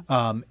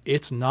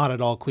 it's not at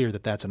all clear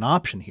that that's an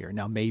option here.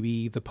 Now,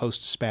 maybe the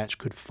Post-Dispatch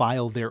could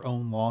file their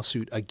own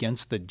lawsuit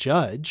against the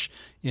judge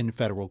in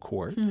federal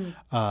court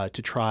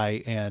to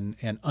try and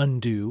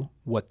undo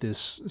what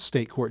this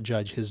state court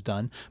judge has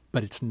done,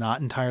 but it's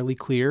not entirely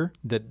clear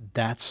that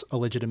that's a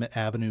legitimate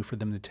avenue for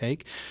them to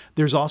take.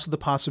 There's also the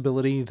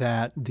possibility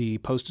that the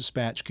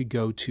Post-Dispatch could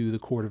go to the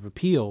Court of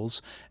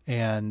Appeals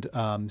and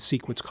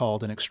seek what's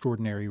called an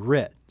extraordinary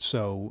writ.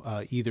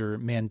 So either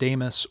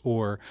mandamus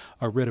or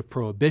a writ of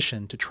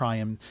prohibition to try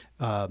and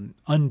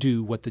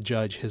undo what the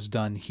judge has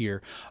done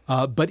here.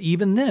 But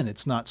even then,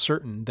 it's not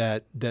certain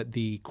that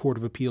the Court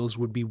of Appeals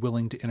would be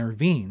willing to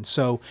intervene.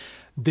 So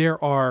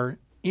there are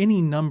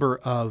any number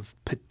of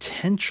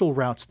potential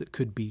routes that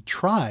could be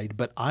tried,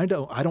 but I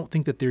don't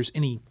think that there's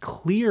any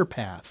clear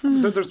path.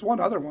 There's one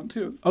other one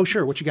too. Oh,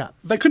 sure. What you got?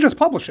 They could just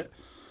publish it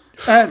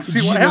and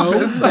see what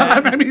happens.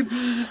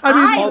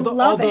 I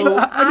love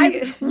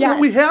it. Yes, what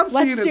we have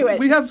seen let's do it.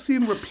 We have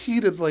seen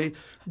repeatedly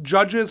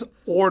judges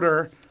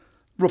order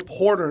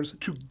reporters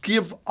to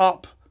give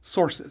up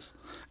sources,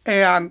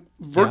 and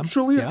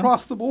virtually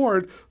across the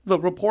board, the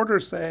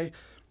reporters say,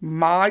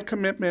 "My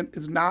commitment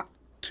is not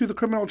to the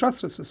criminal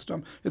justice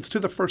system; it's to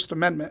the First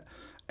Amendment."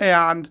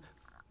 And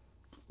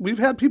we've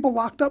had people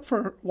locked up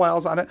for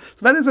whiles on it.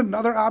 So that is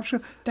another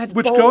option. That's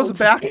which bold. goes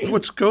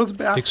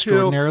back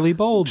extraordinarily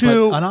bold,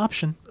 but an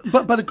option.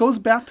 But it goes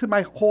back to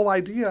my whole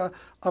idea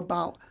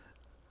about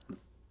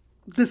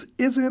this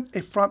isn't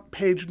a front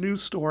page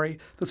news story,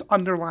 this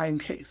underlying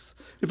case.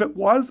 If it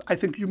was, I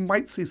think you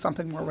might see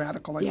something more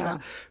radical like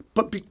that.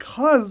 But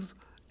because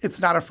it's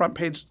not a front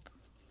page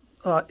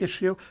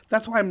issue,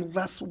 that's why I'm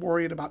less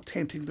worried about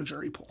tainting the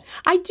jury pool.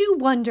 I do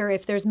wonder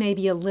if there's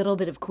maybe a little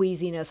bit of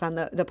queasiness on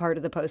the part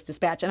of the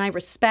Post-Dispatch, and I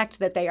respect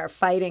that they are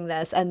fighting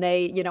this, and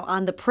they,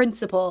 on the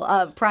principle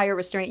of prior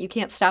restraint, you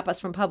can't stop us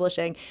from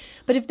publishing.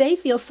 But if they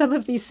feel some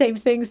of these same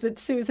things that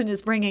Susan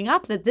is bringing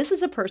up, that this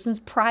is a person's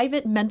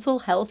private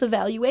mental health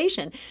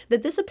evaluation,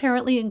 that this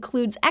apparently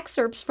includes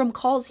excerpts from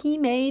calls he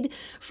made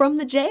from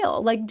the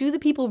jail, like, do the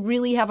people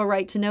really have a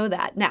right to know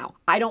that? Now,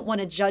 I don't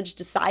want a judge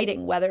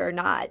deciding whether or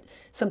not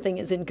something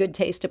is in good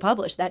taste to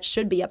publish. That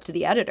should be up to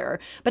the editor.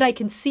 But I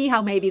can see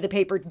how maybe the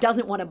paper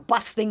doesn't want to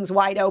bust things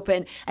wide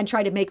open and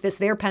try to make this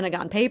their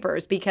Pentagon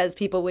Papers, because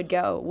people would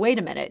go, wait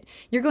a minute,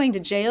 you're going to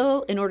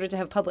jail in order to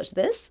have published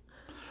this?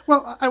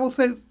 Well, I will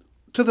say,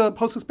 to the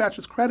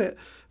Post-Dispatch's credit,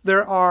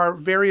 there are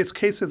various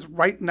cases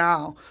right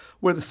now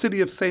where the city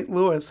of St.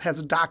 Louis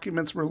has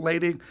documents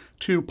relating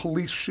to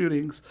police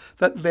shootings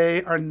that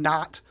they are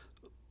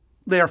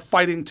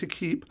fighting to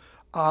keep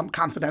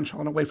confidential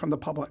and away from the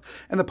public.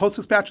 And the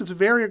Post-Dispatch is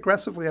very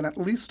aggressively, on at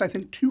least, I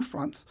think, 2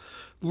 fronts,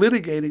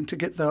 litigating to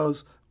get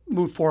those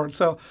moved forward.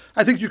 So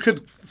I think you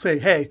could say,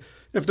 hey,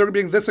 if they're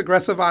being this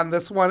aggressive on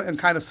this one and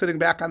kind of sitting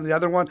back on the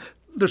other one,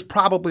 there's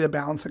probably a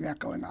balancing act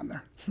going on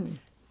there.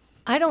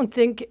 I don't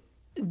think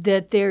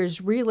that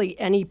there's really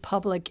any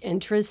public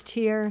interest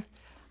here.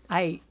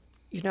 I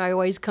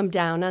always come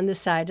down on the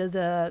side of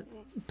the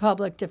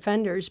public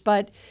defenders,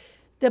 but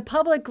the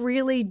public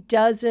really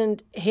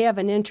doesn't have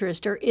an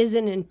interest or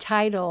isn't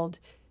entitled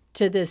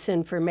to this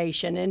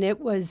information. And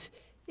it was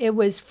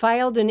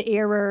filed in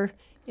error.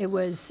 It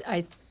was,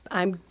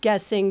 I'm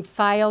guessing,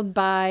 filed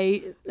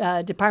by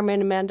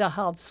Department of Mental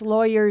Health's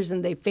lawyers,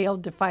 and they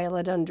failed to file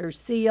it under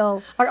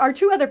seal. Our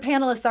 2 other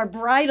panelists are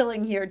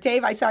bridling here.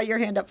 Dave, I saw your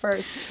hand up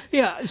first.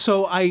 Yeah,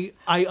 so I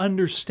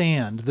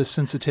understand the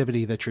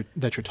sensitivity that you're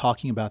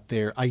talking about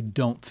there. I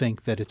don't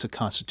think that it's a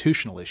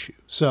constitutional issue.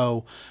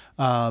 So,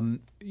 the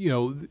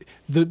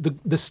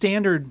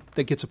standard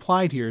that gets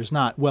applied here is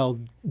not, well,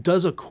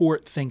 does a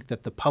court think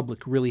that the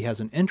public really has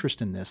an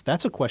interest in this?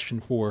 That's a question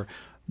for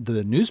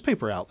the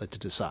newspaper outlet to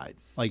decide.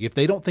 Like, if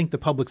they don't think the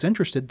public's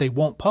interested, they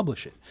won't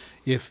publish it.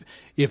 If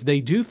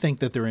they do think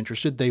that they're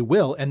interested, they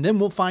will, and then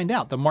we'll find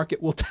out. The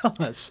market will tell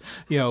us,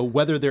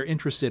 whether they're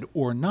interested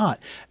or not.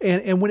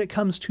 And when it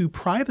comes to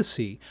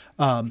privacy,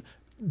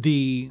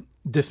 the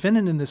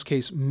defendant in this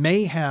case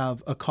may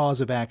have a cause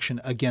of action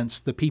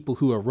against the people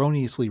who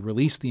erroneously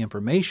released the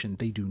information.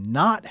 They do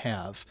not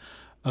have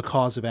a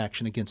cause of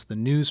action against the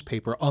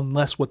newspaper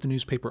unless what the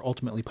newspaper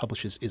ultimately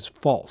publishes is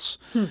false.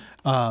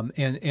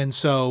 And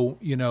so,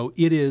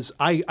 it is,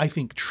 I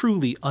think,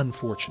 truly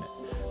unfortunate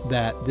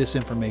that this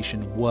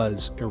information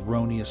was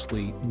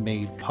erroneously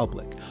made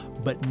public.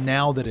 But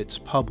now that it's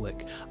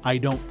public, I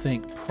don't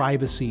think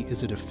privacy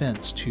is a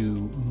defense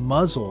to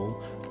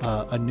muzzle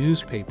a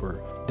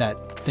newspaper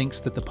that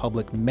thinks that the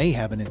public may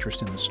have an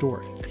interest in the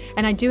story.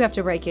 And I do have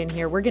to break in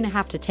here. We're going to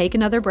have to take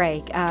another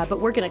break, but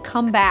we're going to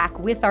come back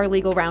with our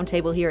legal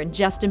roundtable here in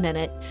just a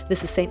minute.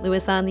 This is St.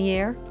 Louis on the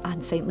Air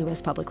on St.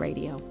 Louis Public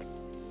Radio.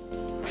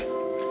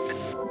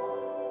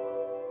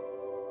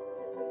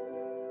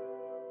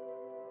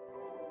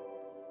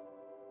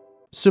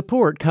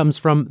 Support comes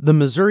from the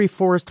Missouri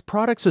Forest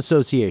Products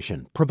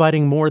Association,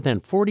 providing more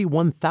than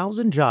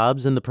 41,000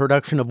 jobs in the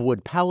production of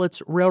wood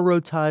pallets,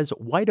 railroad ties,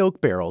 white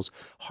oak barrels,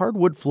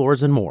 hardwood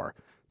floors, and more.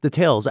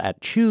 Details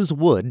at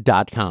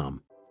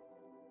choosewood.com.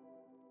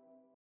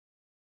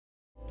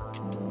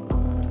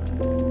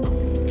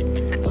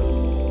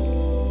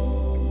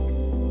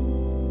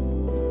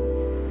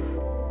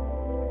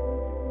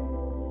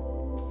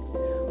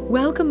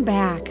 Welcome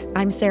back.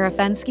 I'm Sarah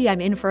Fensky. I'm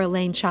in for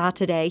Elaine Cha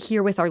today,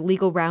 here with our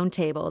legal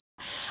roundtable.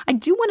 I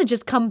do want to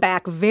just come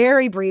back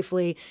very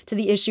briefly to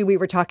the issue we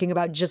were talking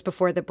about just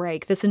before the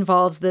break. This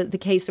involves the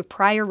case of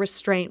prior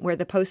restraint, where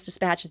the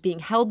Post-Dispatch is being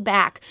held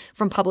back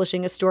from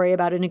publishing a story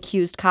about an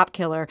accused cop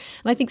killer.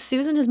 And I think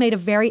Susan has made a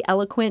very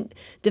eloquent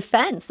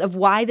defense of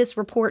why this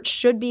report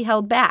should be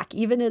held back.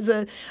 Even as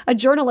a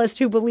journalist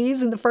who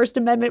believes in the First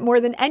Amendment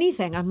more than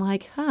anything, I'm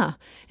like,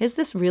 is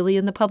this really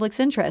in the public's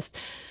interest?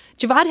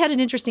 Javad had an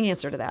interesting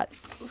answer to that.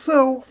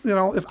 So,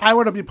 if I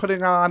were to be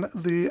putting on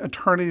the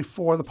attorney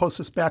for the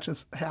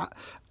Post-Dispatch's hat,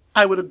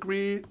 I would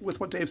agree with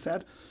what Dave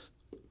said.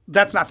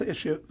 That's not the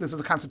issue. This is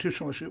a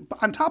constitutional issue.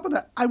 But on top of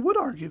that, I would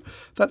argue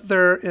that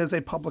there is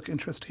a public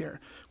interest here.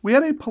 We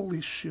had a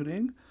police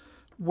shooting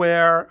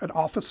where an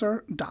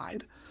officer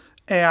died,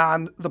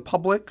 and the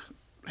public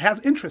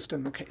has interest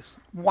in the case,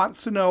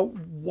 wants to know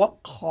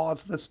what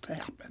caused this to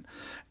happen.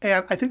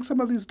 And I think some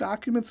of these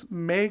documents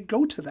may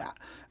go to that.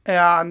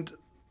 And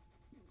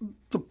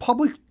the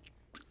public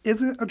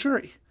isn't a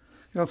jury.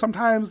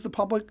 Sometimes the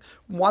public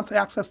wants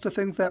access to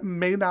things that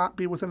may not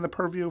be within the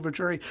purview of a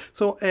jury.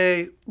 So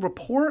a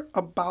report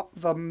about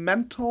the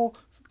mental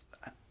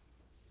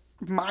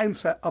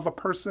mindset of a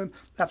person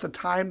at the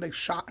time they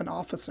shot an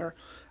officer,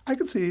 I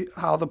could see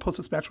how the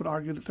Post-Dispatch would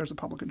argue that there's a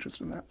public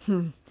interest in that.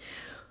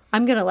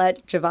 I'm going to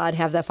let Javad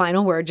have the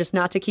final word, just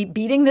not to keep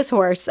beating this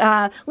horse.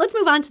 Let's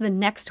move on to the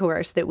next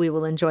horse that we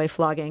will enjoy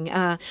flogging.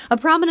 A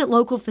prominent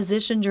local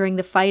physician during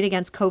the fight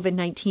against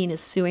COVID-19 is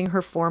suing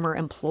her former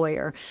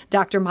employer.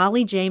 Dr.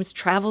 Molly James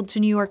traveled to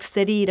New York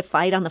City to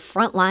fight on the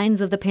front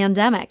lines of the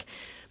pandemic.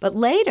 But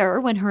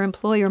later, when her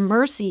employer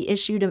Mercy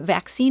issued a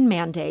vaccine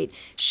mandate,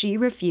 she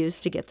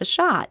refused to get the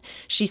shot.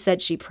 She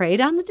said she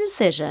prayed on the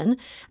decision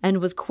and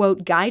was,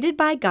 quote, guided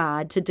by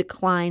God to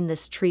decline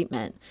this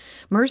treatment.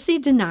 Mercy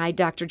denied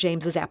Dr.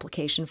 James's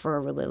application for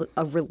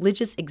a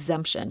religious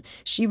exemption.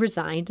 She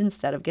resigned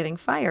instead of getting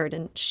fired,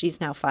 and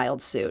she's now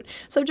filed suit.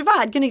 So,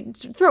 Javad, going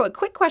to throw a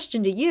quick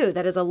question to you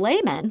that as a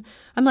layman,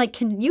 I'm like,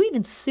 can you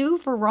even sue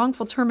for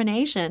wrongful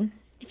termination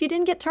if you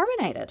didn't get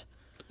terminated?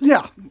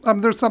 Yeah,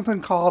 there's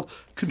something called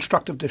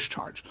constructive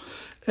discharge.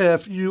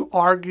 If you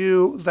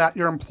argue that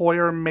your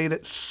employer made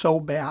it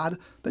so bad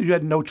that you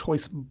had no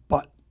choice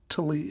but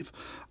to leave.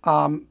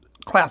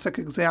 Classic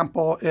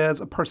example is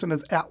a person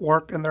is at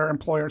work and their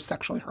employer is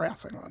sexually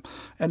harassing them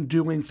and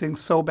doing things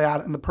so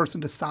bad, and the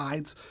person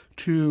decides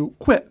to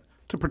quit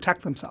to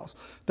protect themselves.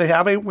 They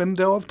have a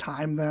window of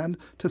time then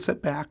to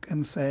sit back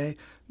and say,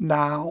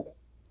 now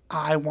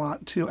I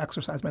want to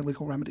exercise my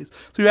legal remedies.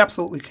 So you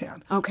absolutely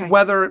can. Okay.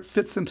 Whether it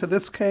fits into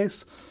this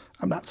case,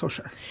 I'm not so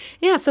sure.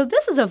 Yeah, so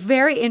this is a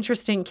very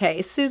interesting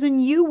case.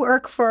 Susan, you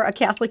work for a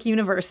Catholic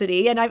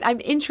university, and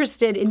I'm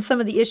interested in some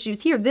of the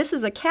issues here. This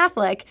is a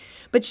Catholic,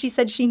 but she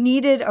said she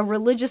needed a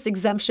religious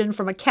exemption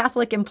from a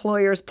Catholic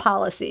employer's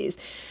policies.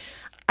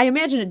 I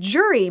imagine a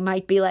jury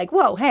might be like,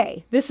 whoa,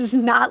 hey, this is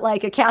not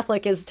like a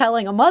Catholic is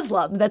telling a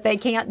Muslim that they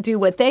can't do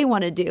what they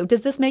want to do.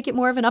 Does this make it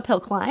more of an uphill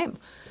climb?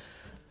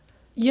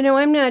 You know,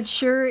 I'm not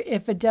sure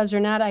if it does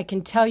or not. I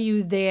can tell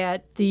you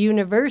that the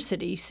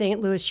university,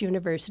 St. Louis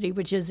University,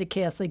 which is a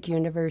Catholic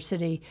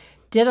university,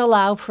 did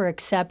allow for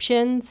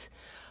exceptions.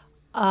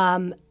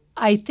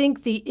 I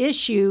think the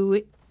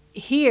issue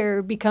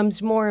here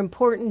becomes more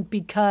important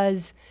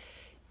because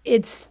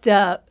it's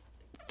the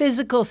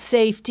physical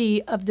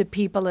safety of the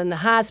people in the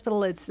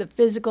hospital. It's the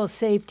physical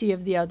safety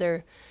of the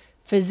other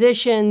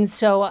physicians.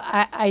 So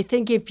I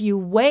think if you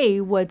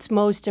weigh what's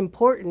most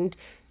important,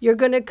 you're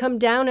going to come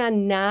down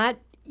on not,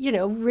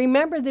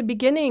 remember the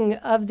beginning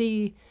of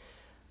the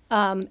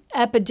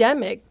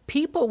epidemic,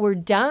 people were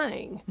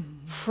dying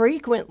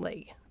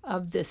frequently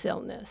of this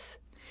illness.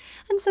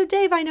 And so,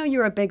 Dave, I know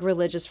you're a big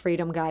religious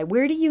freedom guy.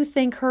 Where do you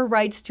think her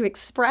rights to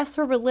express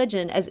her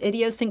religion, as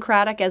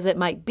idiosyncratic as it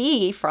might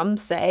be from,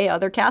 say,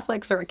 other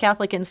Catholics or a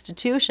Catholic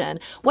institution,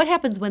 what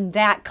happens when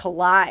that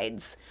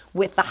collides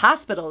with the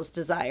hospital's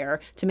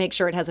desire to make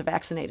sure it has a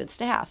vaccinated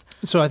staff?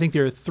 So I think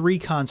there are three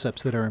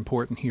concepts that are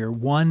important here.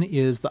 One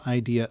is the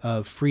idea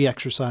of free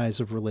exercise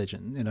of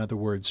religion. In other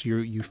words,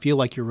 you feel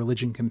like your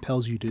religion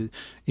compels you to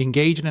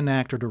engage in an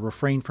act or to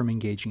refrain from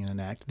engaging in an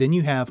act. Then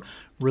you have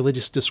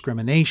religious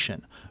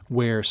discrimination,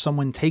 where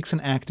someone takes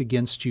an act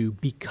against you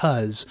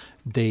because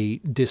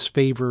they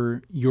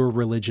disfavor your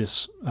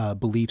religious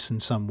beliefs in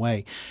some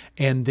way.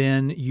 And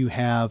then you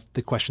have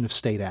the question of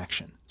state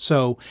action.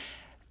 So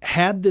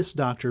had this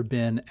doctor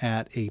been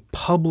at a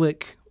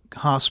public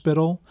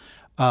hospital,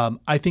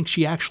 I think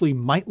she actually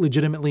might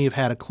legitimately have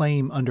had a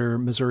claim under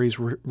Missouri's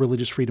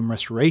Religious Freedom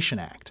Restoration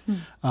Act,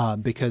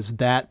 because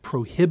that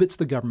prohibits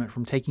the government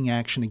from taking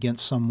action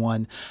against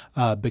someone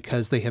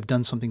because they have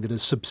done something that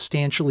is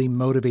substantially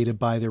motivated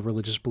by their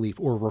religious belief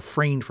or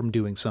refrained from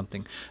doing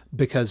something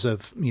because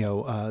of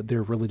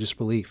their religious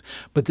belief.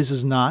 But this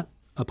is not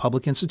a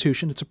public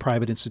institution. It's a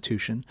private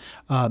institution.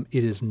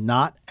 It is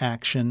not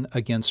action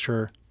against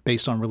her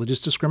based on religious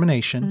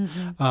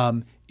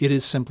discrimination. It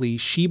is simply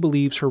she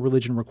believes her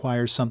religion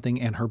requires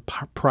something and her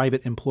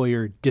private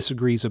employer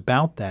disagrees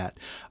about that.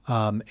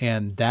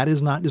 And that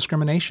is not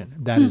discrimination.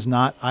 That is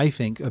not, I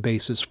think, a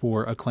basis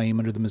for a claim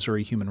under the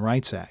Missouri Human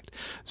Rights Act.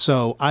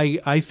 So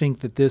I think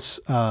that this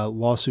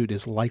lawsuit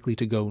is likely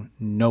to go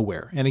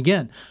nowhere. And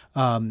again,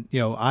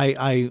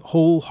 I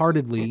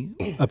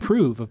wholeheartedly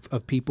approve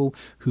of people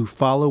who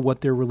follow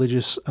what their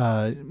religious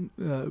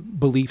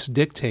beliefs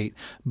dictate.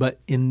 But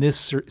in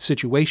this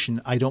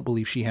situation, I don't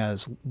believe she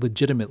has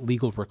legitimate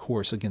legal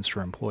recourse against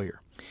her employer.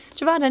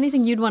 Javad,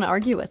 anything you'd want to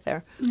argue with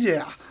there?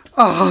 Yeah.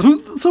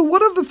 So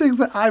one of the things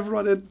that I've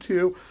run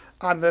into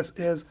on this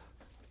is,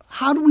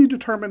 how do we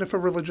determine if a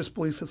religious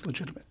belief is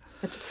legitimate?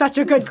 That's such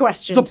a good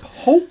question. The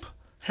Pope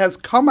has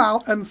come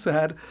out and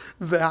said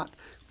that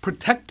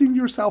protecting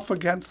yourself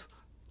against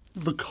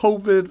the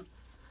COVID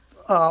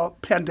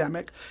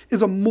pandemic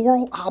is a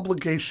moral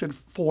obligation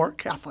for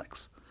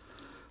Catholics.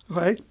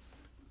 Okay?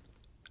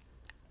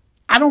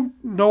 I don't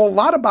know a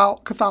lot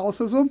about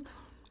Catholicism.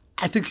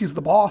 I think he's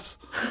the boss,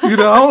 I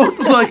don't know.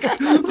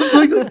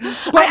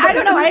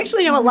 I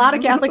actually know a lot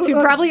of Catholics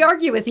who'd probably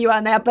argue with you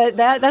on that, but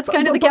that's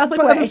kind of the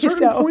Catholic way. At a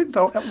certain point,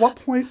 though, at what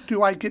point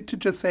do I get to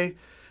just say,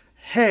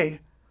 hey,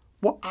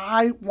 what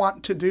I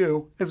want to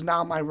do is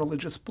now my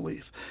religious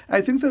belief. And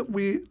I think that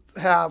we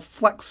have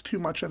flexed too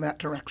much in that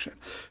direction.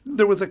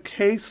 There was a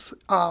case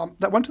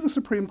that went to the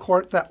Supreme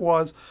Court that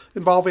was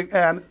involving,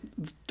 and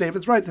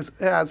David's right, this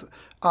has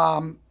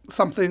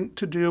something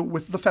to do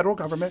with the federal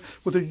government,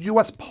 with a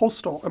U.S.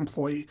 postal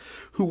employee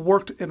who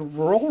worked in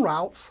rural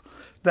routes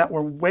that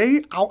were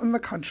way out in the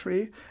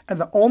country, and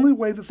the only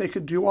way that they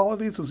could do all of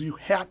these was you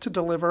had to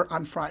deliver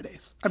on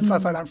Fridays. I'm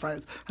sorry, not on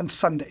Fridays, on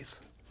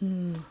Sundays.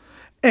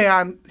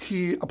 And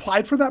he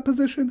applied for that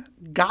position,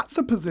 got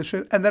the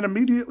position, and then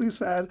immediately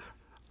said,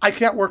 I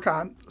can't work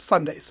on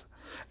Sundays.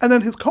 And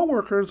then his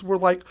coworkers were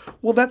like,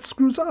 well, that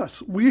screws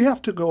us. We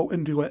have to go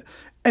and do it.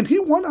 And he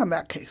won on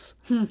that case.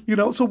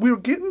 So we're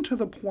getting to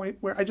the point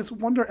where I just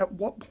wonder at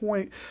what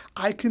point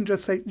I can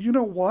just say, you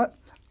know what?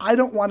 I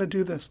don't want to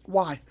do this.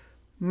 Why?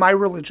 My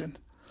religion.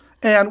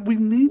 And we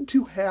need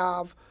to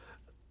have,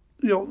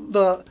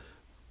 the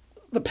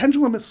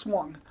pendulum is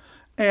swung.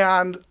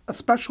 And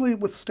especially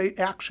with state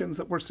actions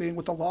that we're seeing,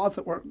 with the laws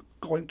that we're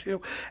going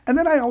to. And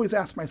then I always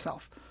ask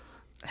myself,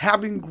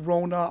 having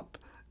grown up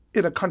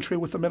in a country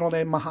with the middle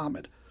name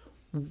Muhammad,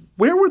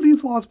 where were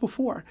these laws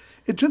before?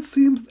 It just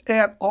seems,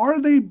 and are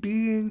they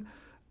being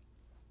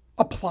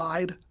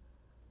applied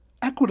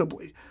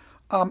equitably?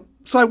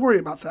 So I worry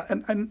about that.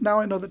 And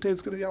now I know that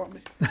Dave's going to yell at me.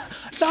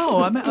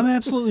 No, I'm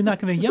absolutely not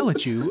going to yell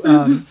at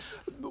you.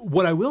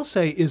 What I will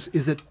say is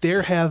that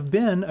there have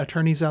been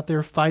attorneys out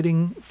there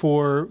fighting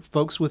for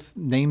folks with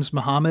names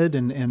Muhammad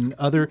and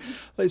other.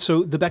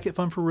 So the Beckett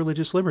Fund for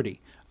Religious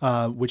Liberty,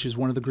 which is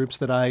one of the groups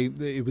that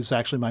it was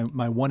actually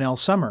my 1L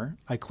summer.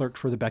 I clerked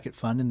for the Beckett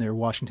Fund in their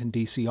Washington,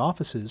 D.C.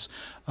 offices.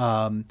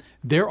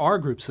 There are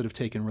groups that have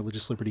taken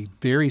religious liberty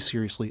very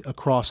seriously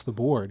across the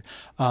board.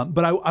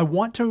 But I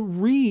want to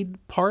read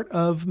part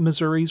of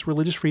Missouri's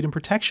Religious Freedom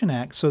Protection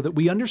Act so that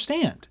we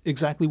understand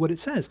exactly what it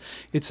says.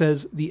 It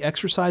says the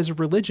exercise of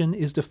religion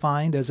is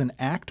defined as an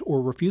act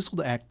or refusal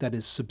to act that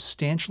is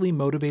substantially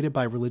motivated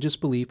by religious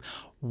belief,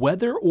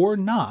 whether or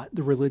not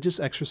the religious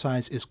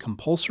exercise is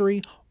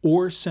compulsory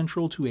or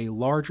central to a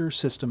larger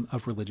system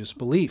of religious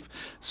belief.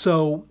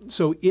 So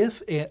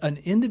if an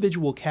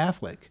individual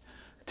Catholic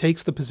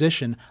takes the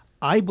position,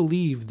 I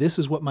believe this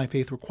is what my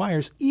faith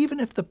requires, even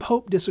if the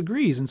Pope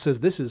disagrees and says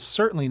this is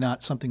certainly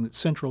not something that's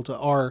central to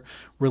our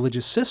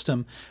religious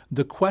system,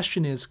 the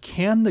question is,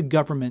 can the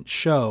government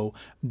show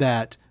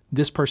that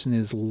this person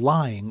is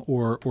lying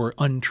or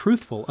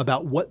untruthful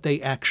about what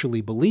they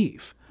actually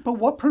believe? But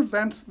what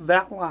prevents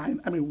that line?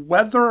 I mean,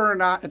 whether or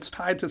not it's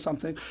tied to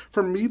something,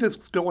 for me to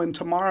go in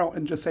tomorrow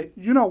and just say,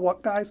 you know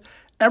what, guys?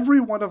 Every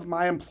one of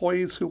my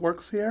employees who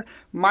works here,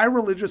 my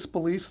religious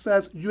belief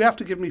says you have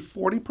to give me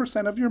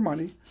 40% of your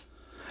money.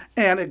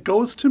 And it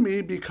goes to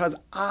me because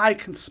I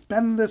can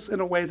spend this in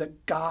a way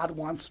that God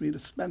wants me to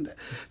spend it.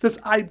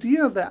 This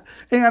idea that,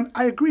 and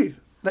I agree,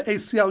 the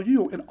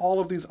ACLU and all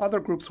of these other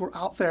groups were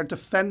out there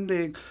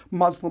defending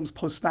Muslims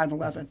post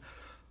 9/11.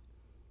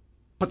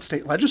 But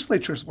state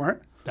legislatures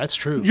weren't. That's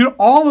true.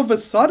 All of a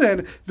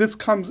sudden, this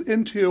comes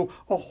into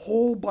a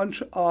whole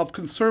bunch of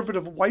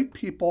conservative white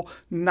people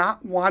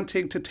not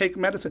wanting to take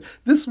medicine.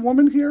 This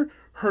woman here,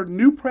 her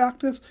new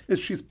practice is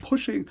she's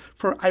pushing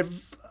for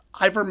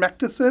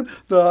ivermectin,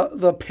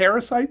 the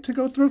parasite, to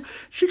go through.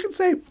 She can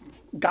say,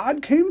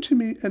 God came to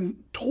me and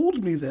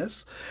told me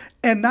this,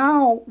 and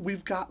now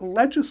we've got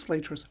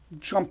legislatures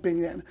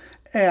jumping in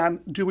and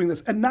doing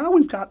this. And now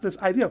we've got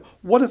this idea,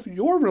 what if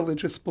your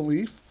religious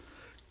belief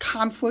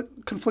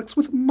conflicts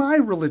with my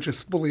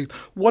religious belief?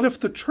 What if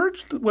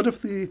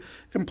the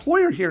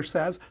employer here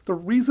says the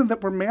reason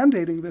that we're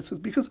mandating this is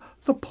because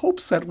the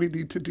Pope said we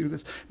need to do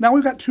this? Now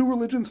we've got two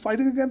religions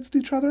fighting against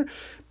each other.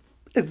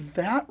 Is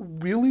that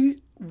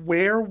really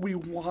where we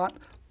want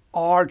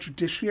our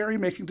judiciary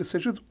making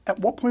decisions? At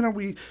what point are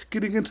we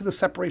getting into the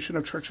separation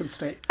of church and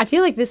state? I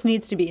feel like this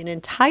needs to be an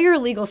entire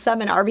legal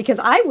seminar, because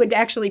I would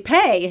actually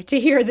pay to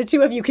hear the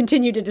two of you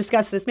continue to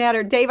discuss this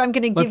matter. Dave, I'm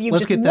going to give you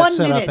just 1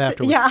 minute.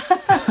 Yeah.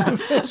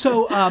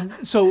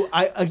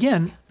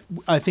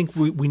 I think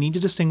we need to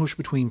distinguish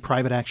between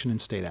private action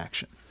and state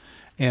action.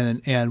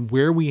 And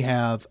where we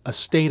have a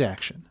state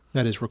action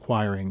that is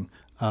requiring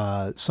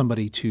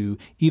somebody to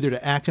either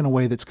to act in a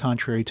way that's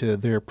contrary to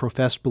their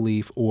professed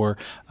belief or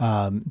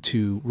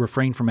to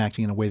refrain from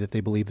acting in a way that they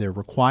believe they're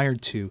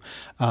required to,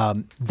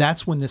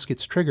 that's when this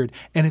gets triggered.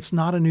 And it's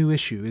not a new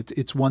issue.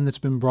 It's one that's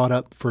been brought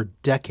up for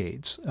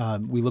decades.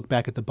 We look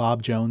back at the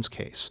Bob Jones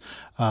case,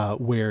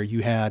 where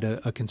you had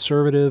a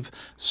conservative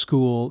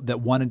school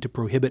that wanted to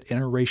prohibit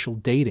interracial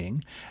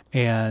dating,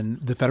 and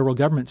the federal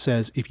government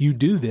says, if you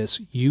do this,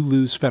 you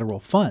lose federal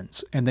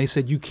funds. And they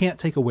said, you can't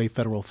take away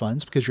federal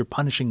funds because you're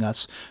punishing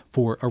us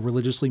for a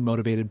religiously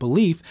motivated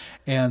belief.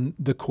 And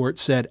the court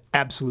said,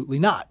 absolutely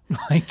not.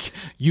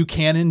 You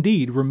can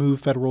indeed remove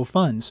federal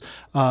funds.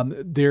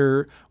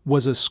 There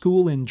was a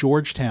school in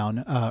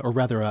Georgetown, or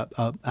rather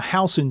a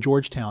house in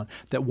Georgetown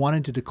that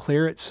wanted to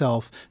declare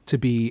itself to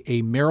be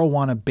a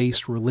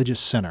marijuana-based religious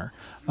center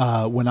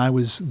when I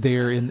was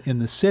there in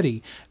the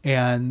city.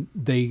 And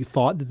they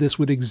thought that this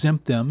would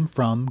exempt them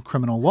from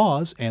criminal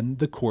laws, and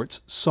the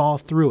courts saw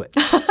through it.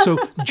 So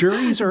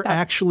juries are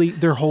actually,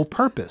 their whole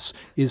purpose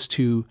is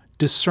to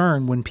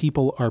discern when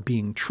people are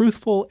being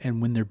truthful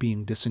and when they're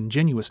being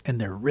disingenuous,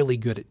 and they're really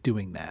good at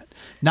doing that.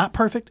 Not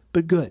perfect,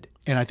 but good.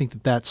 And I think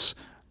that that's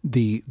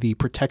the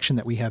protection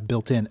that we have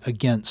built in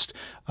against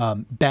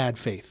bad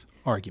faith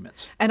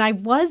arguments. And I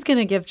was going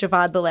to give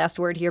Javad the last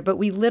word here, but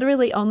we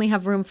literally only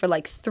have room for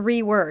like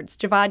 3 words.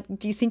 Javad,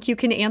 do you think you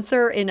can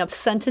answer in a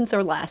sentence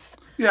or less?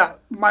 Yeah,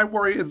 my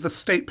worry is the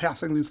state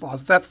passing these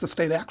laws. That's the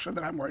state action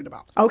that I'm worried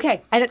about.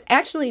 Okay. And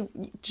actually,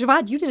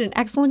 Javad, you did an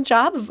excellent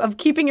job of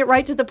keeping it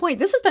right to the point.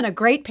 This has been a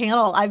great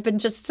panel. I've been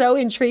just so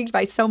intrigued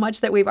by so much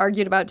that we've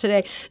argued about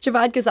today.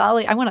 Javad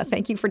Khazaeli, I want to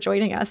thank you for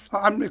joining us.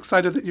 I'm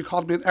excited that you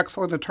called me an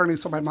excellent attorney,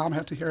 so my mom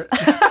had to hear it.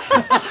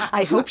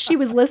 I hope she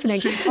was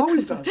listening. She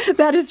always does.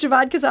 That is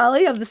Javad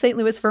Khazaeli of the St.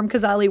 Louis firm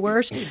Khazaeli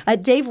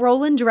Wyrsch. Dave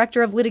Roland,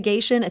 Director of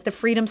Litigation at the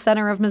Freedom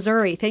Center of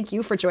Missouri. Thank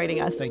you for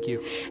joining us. Thank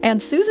you.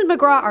 And Susan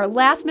McGraugh, our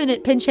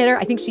last-minute pinch hitter.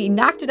 I think she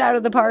knocked it out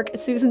of the park.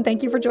 Susan,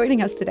 thank you for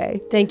joining us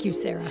today. Thank you,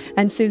 Sarah.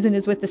 And Susan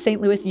is with the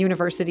St. Louis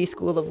University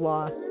School of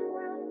Law.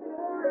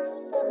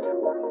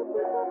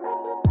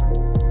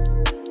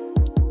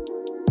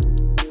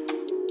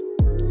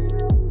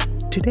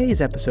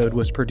 Today's episode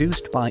was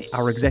produced by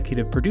our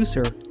executive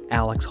producer,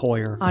 Alex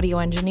Hoyer. Audio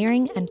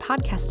engineering and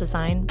podcast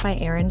design by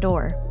Aaron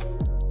Dorr.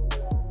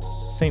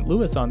 St.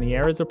 Louis on the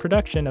Air is a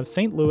production of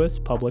St. Louis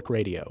Public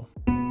Radio.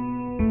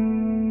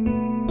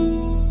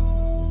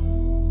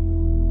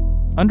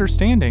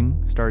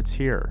 Understanding starts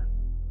here.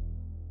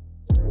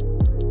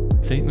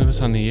 St.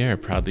 Louis on the Air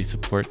proudly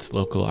supports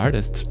local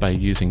artists by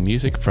using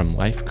music from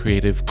Life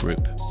Creative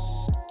Group.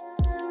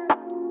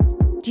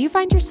 Do you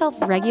find yourself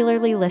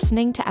regularly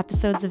listening to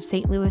episodes of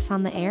St. Louis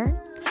on the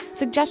Air?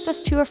 Suggest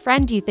us to a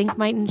friend you think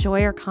might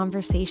enjoy our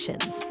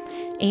conversations.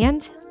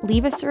 And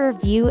leave us a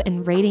review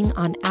and rating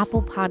on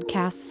Apple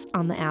Podcasts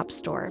on the App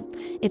Store.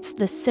 It's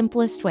the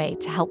simplest way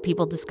to help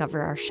people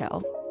discover our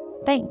show.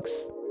 Thanks.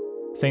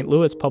 St.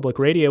 Louis Public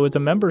Radio is a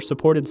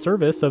member-supported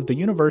service of the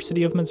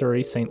University of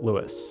Missouri St.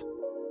 Louis.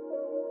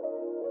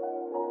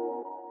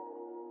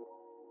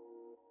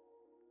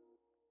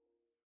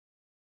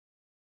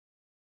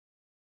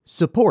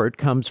 Support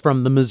comes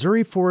from the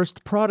Missouri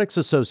Forest Products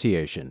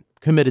Association,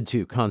 committed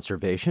to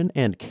conservation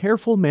and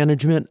careful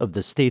management of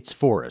the state's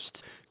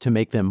forests to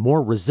make them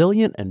more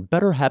resilient and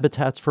better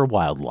habitats for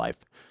wildlife.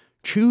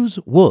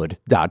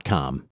 ChooseWood.com